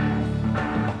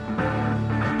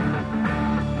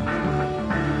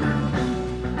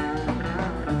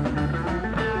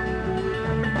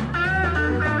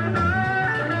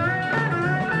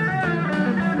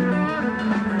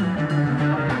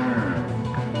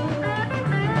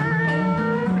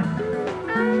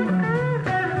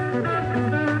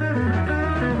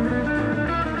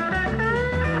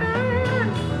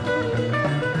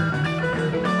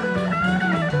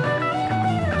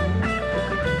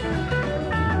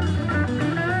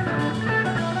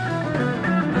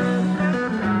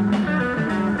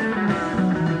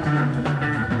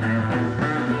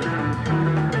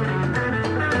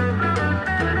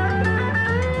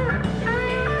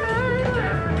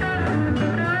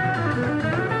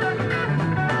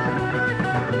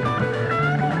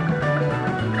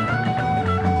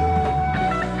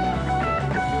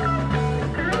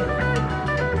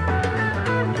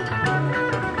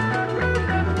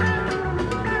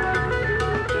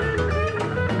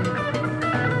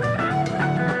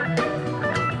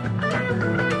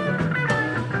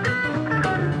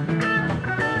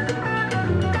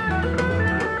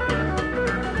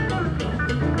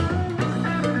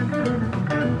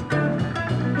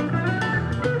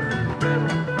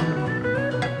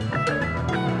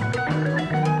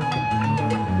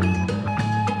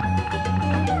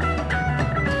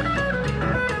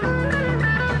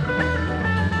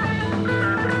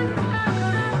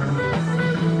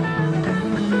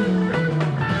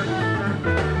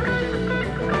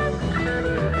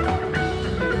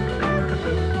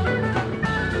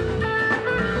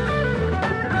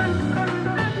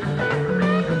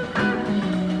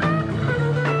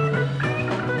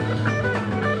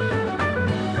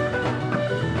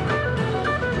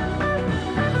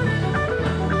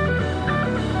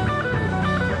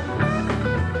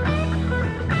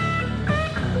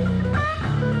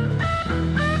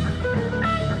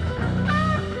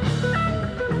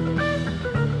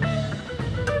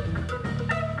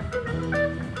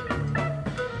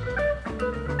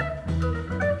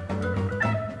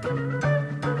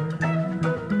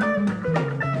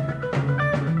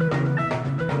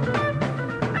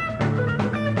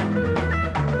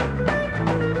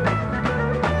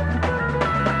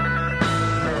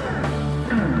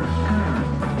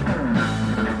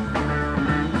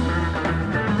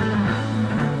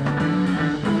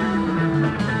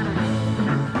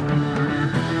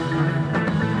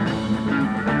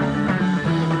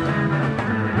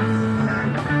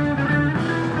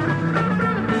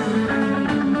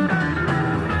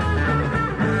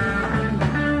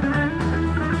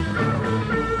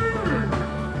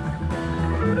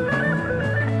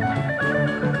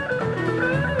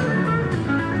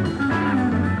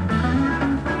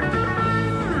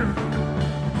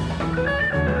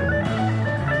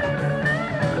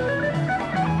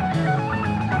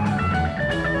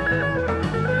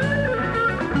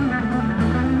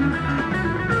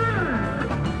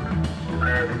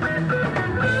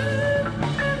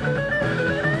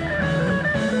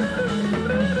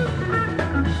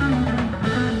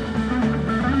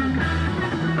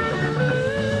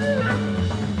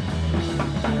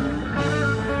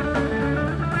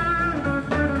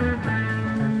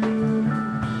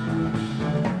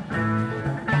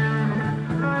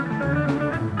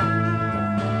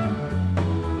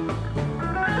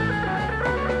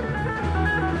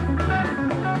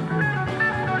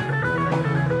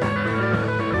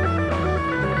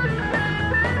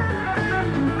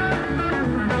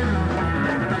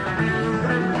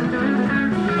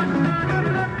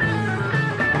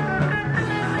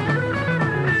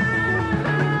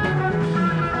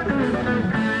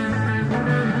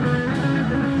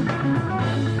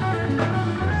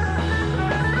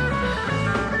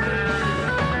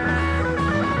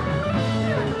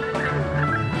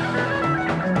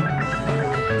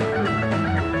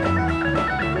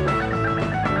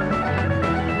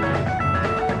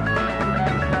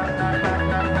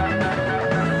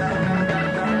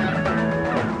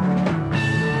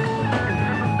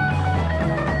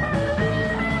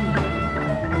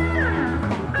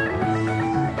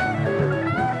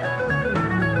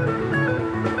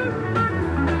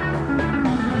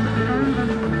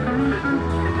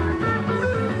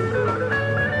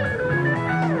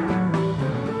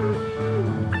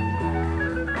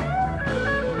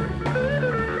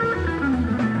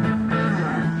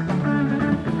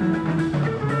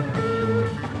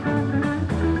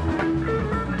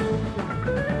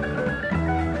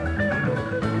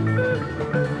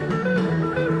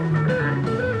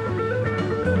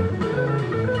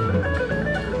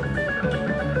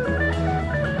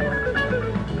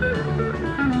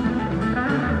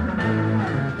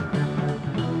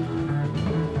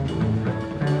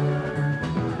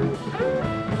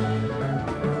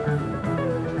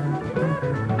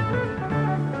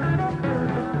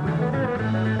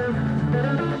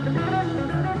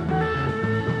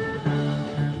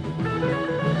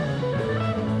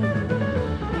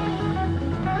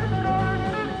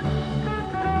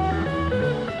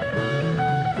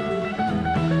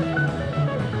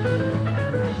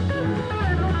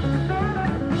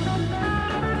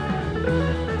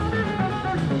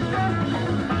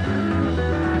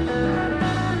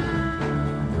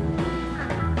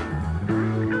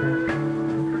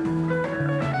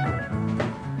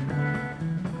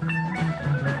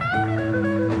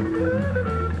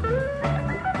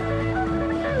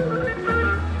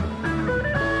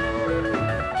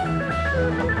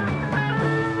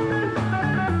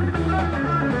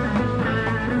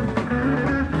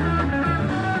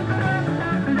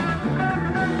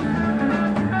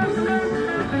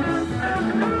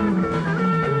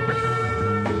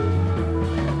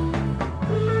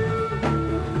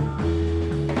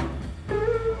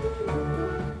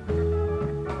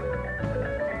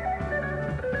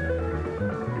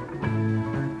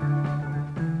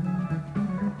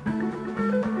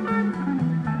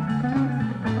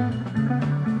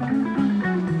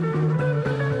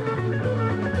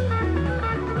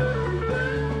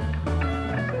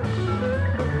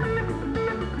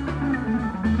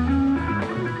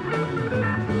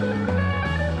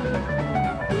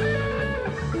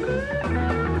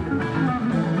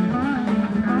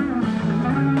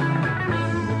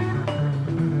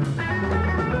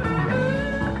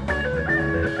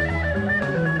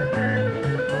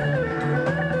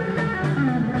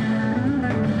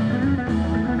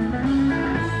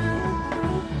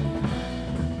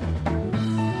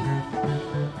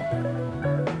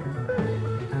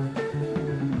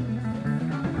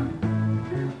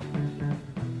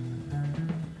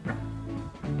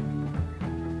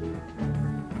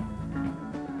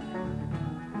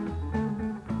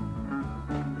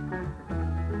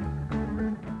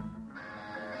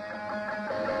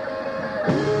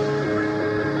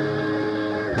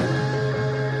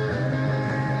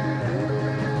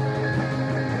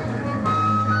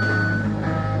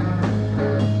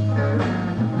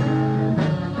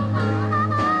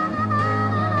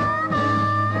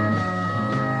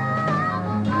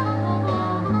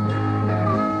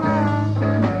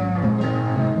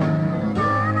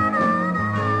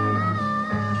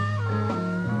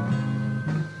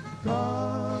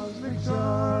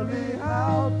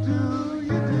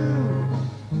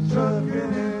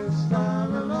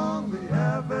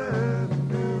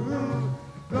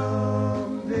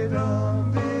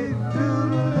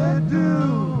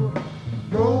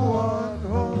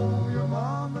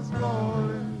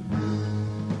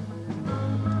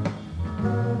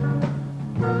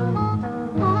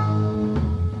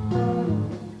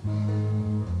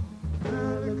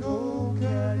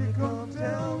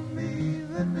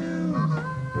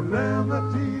 lamb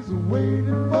that he's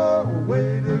waiting for, a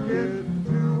way to get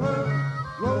to her.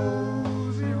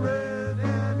 Rosy red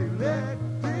and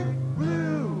electric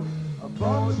blue. I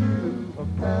bought you a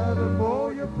paddle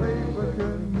for your paper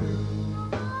canoe.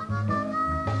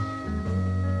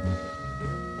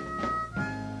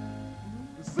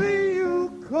 See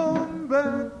you come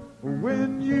back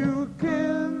when you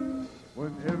can,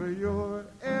 whenever your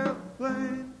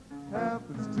airplane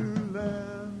happens to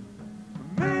land.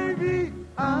 Maybe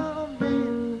I'll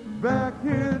be back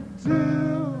here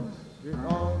too. It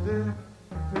all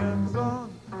depends on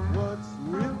what's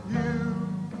with you.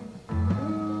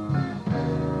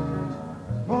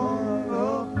 On a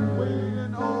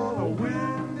waiting on a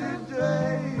windy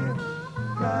day,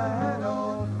 got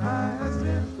all night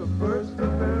since the 1st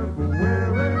of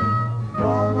February.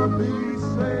 Mama be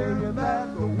saying that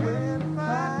the wind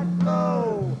might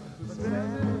blow.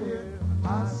 Standing here, I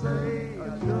say I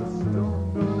just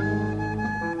don't know.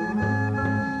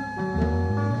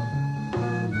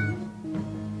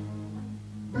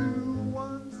 New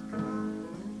ones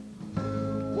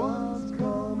come, one's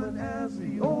coming as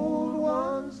the old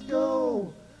ones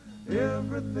go.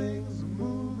 Everything's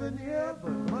moving here,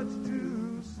 but much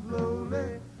too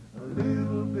slowly. A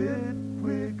little bit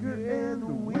quicker,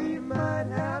 and we might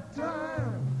have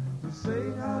time to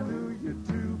say how do you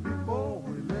do before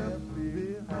we left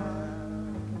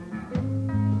behind.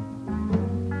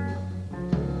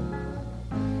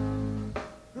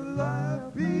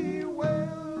 Life be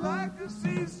well like a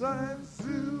seaside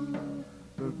soon.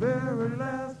 The very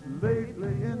last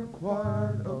lately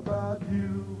inquired about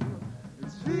you.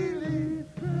 It's really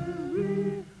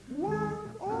very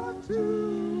one or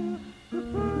two. The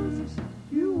first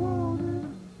you wanted,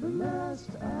 the last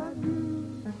I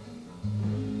knew.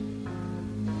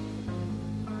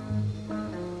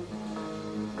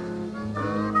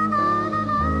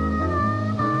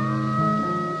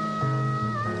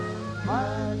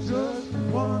 I just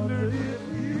wondered if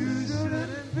you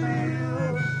shouldn't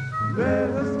feel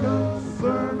less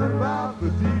concerned about the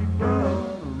deep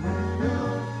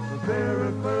unreal. The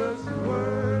very first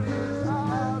word is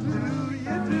how do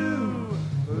you do?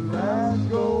 The last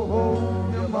go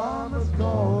home, your mama's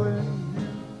calling you.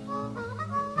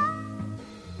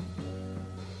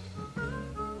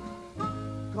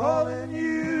 Calling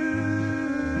you.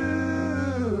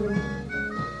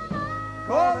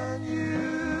 Calling you.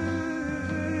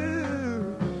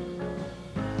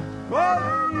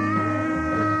 Calling you.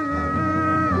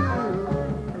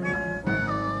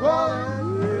 Calling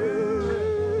you.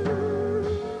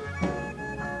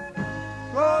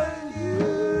 Calling you.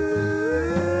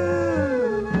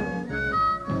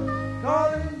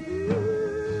 Calling you.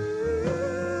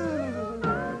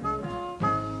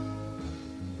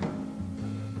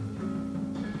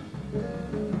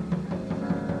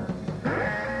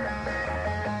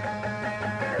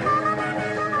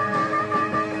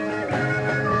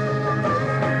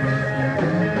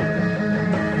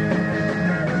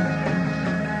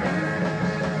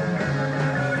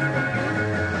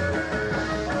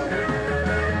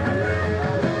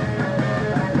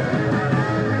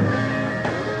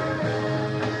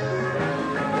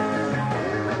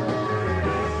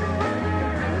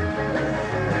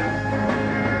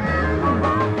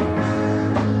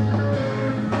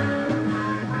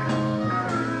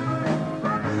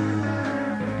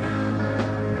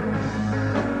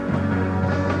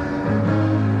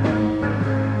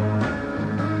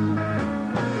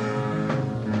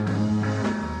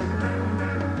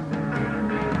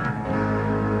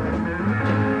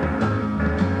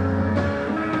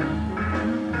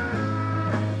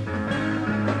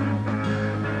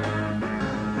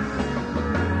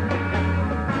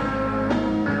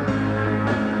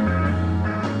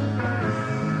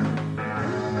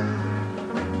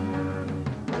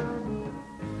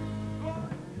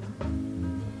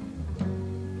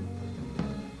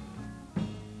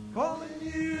 Calling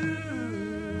you.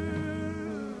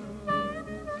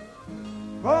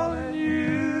 Calling you.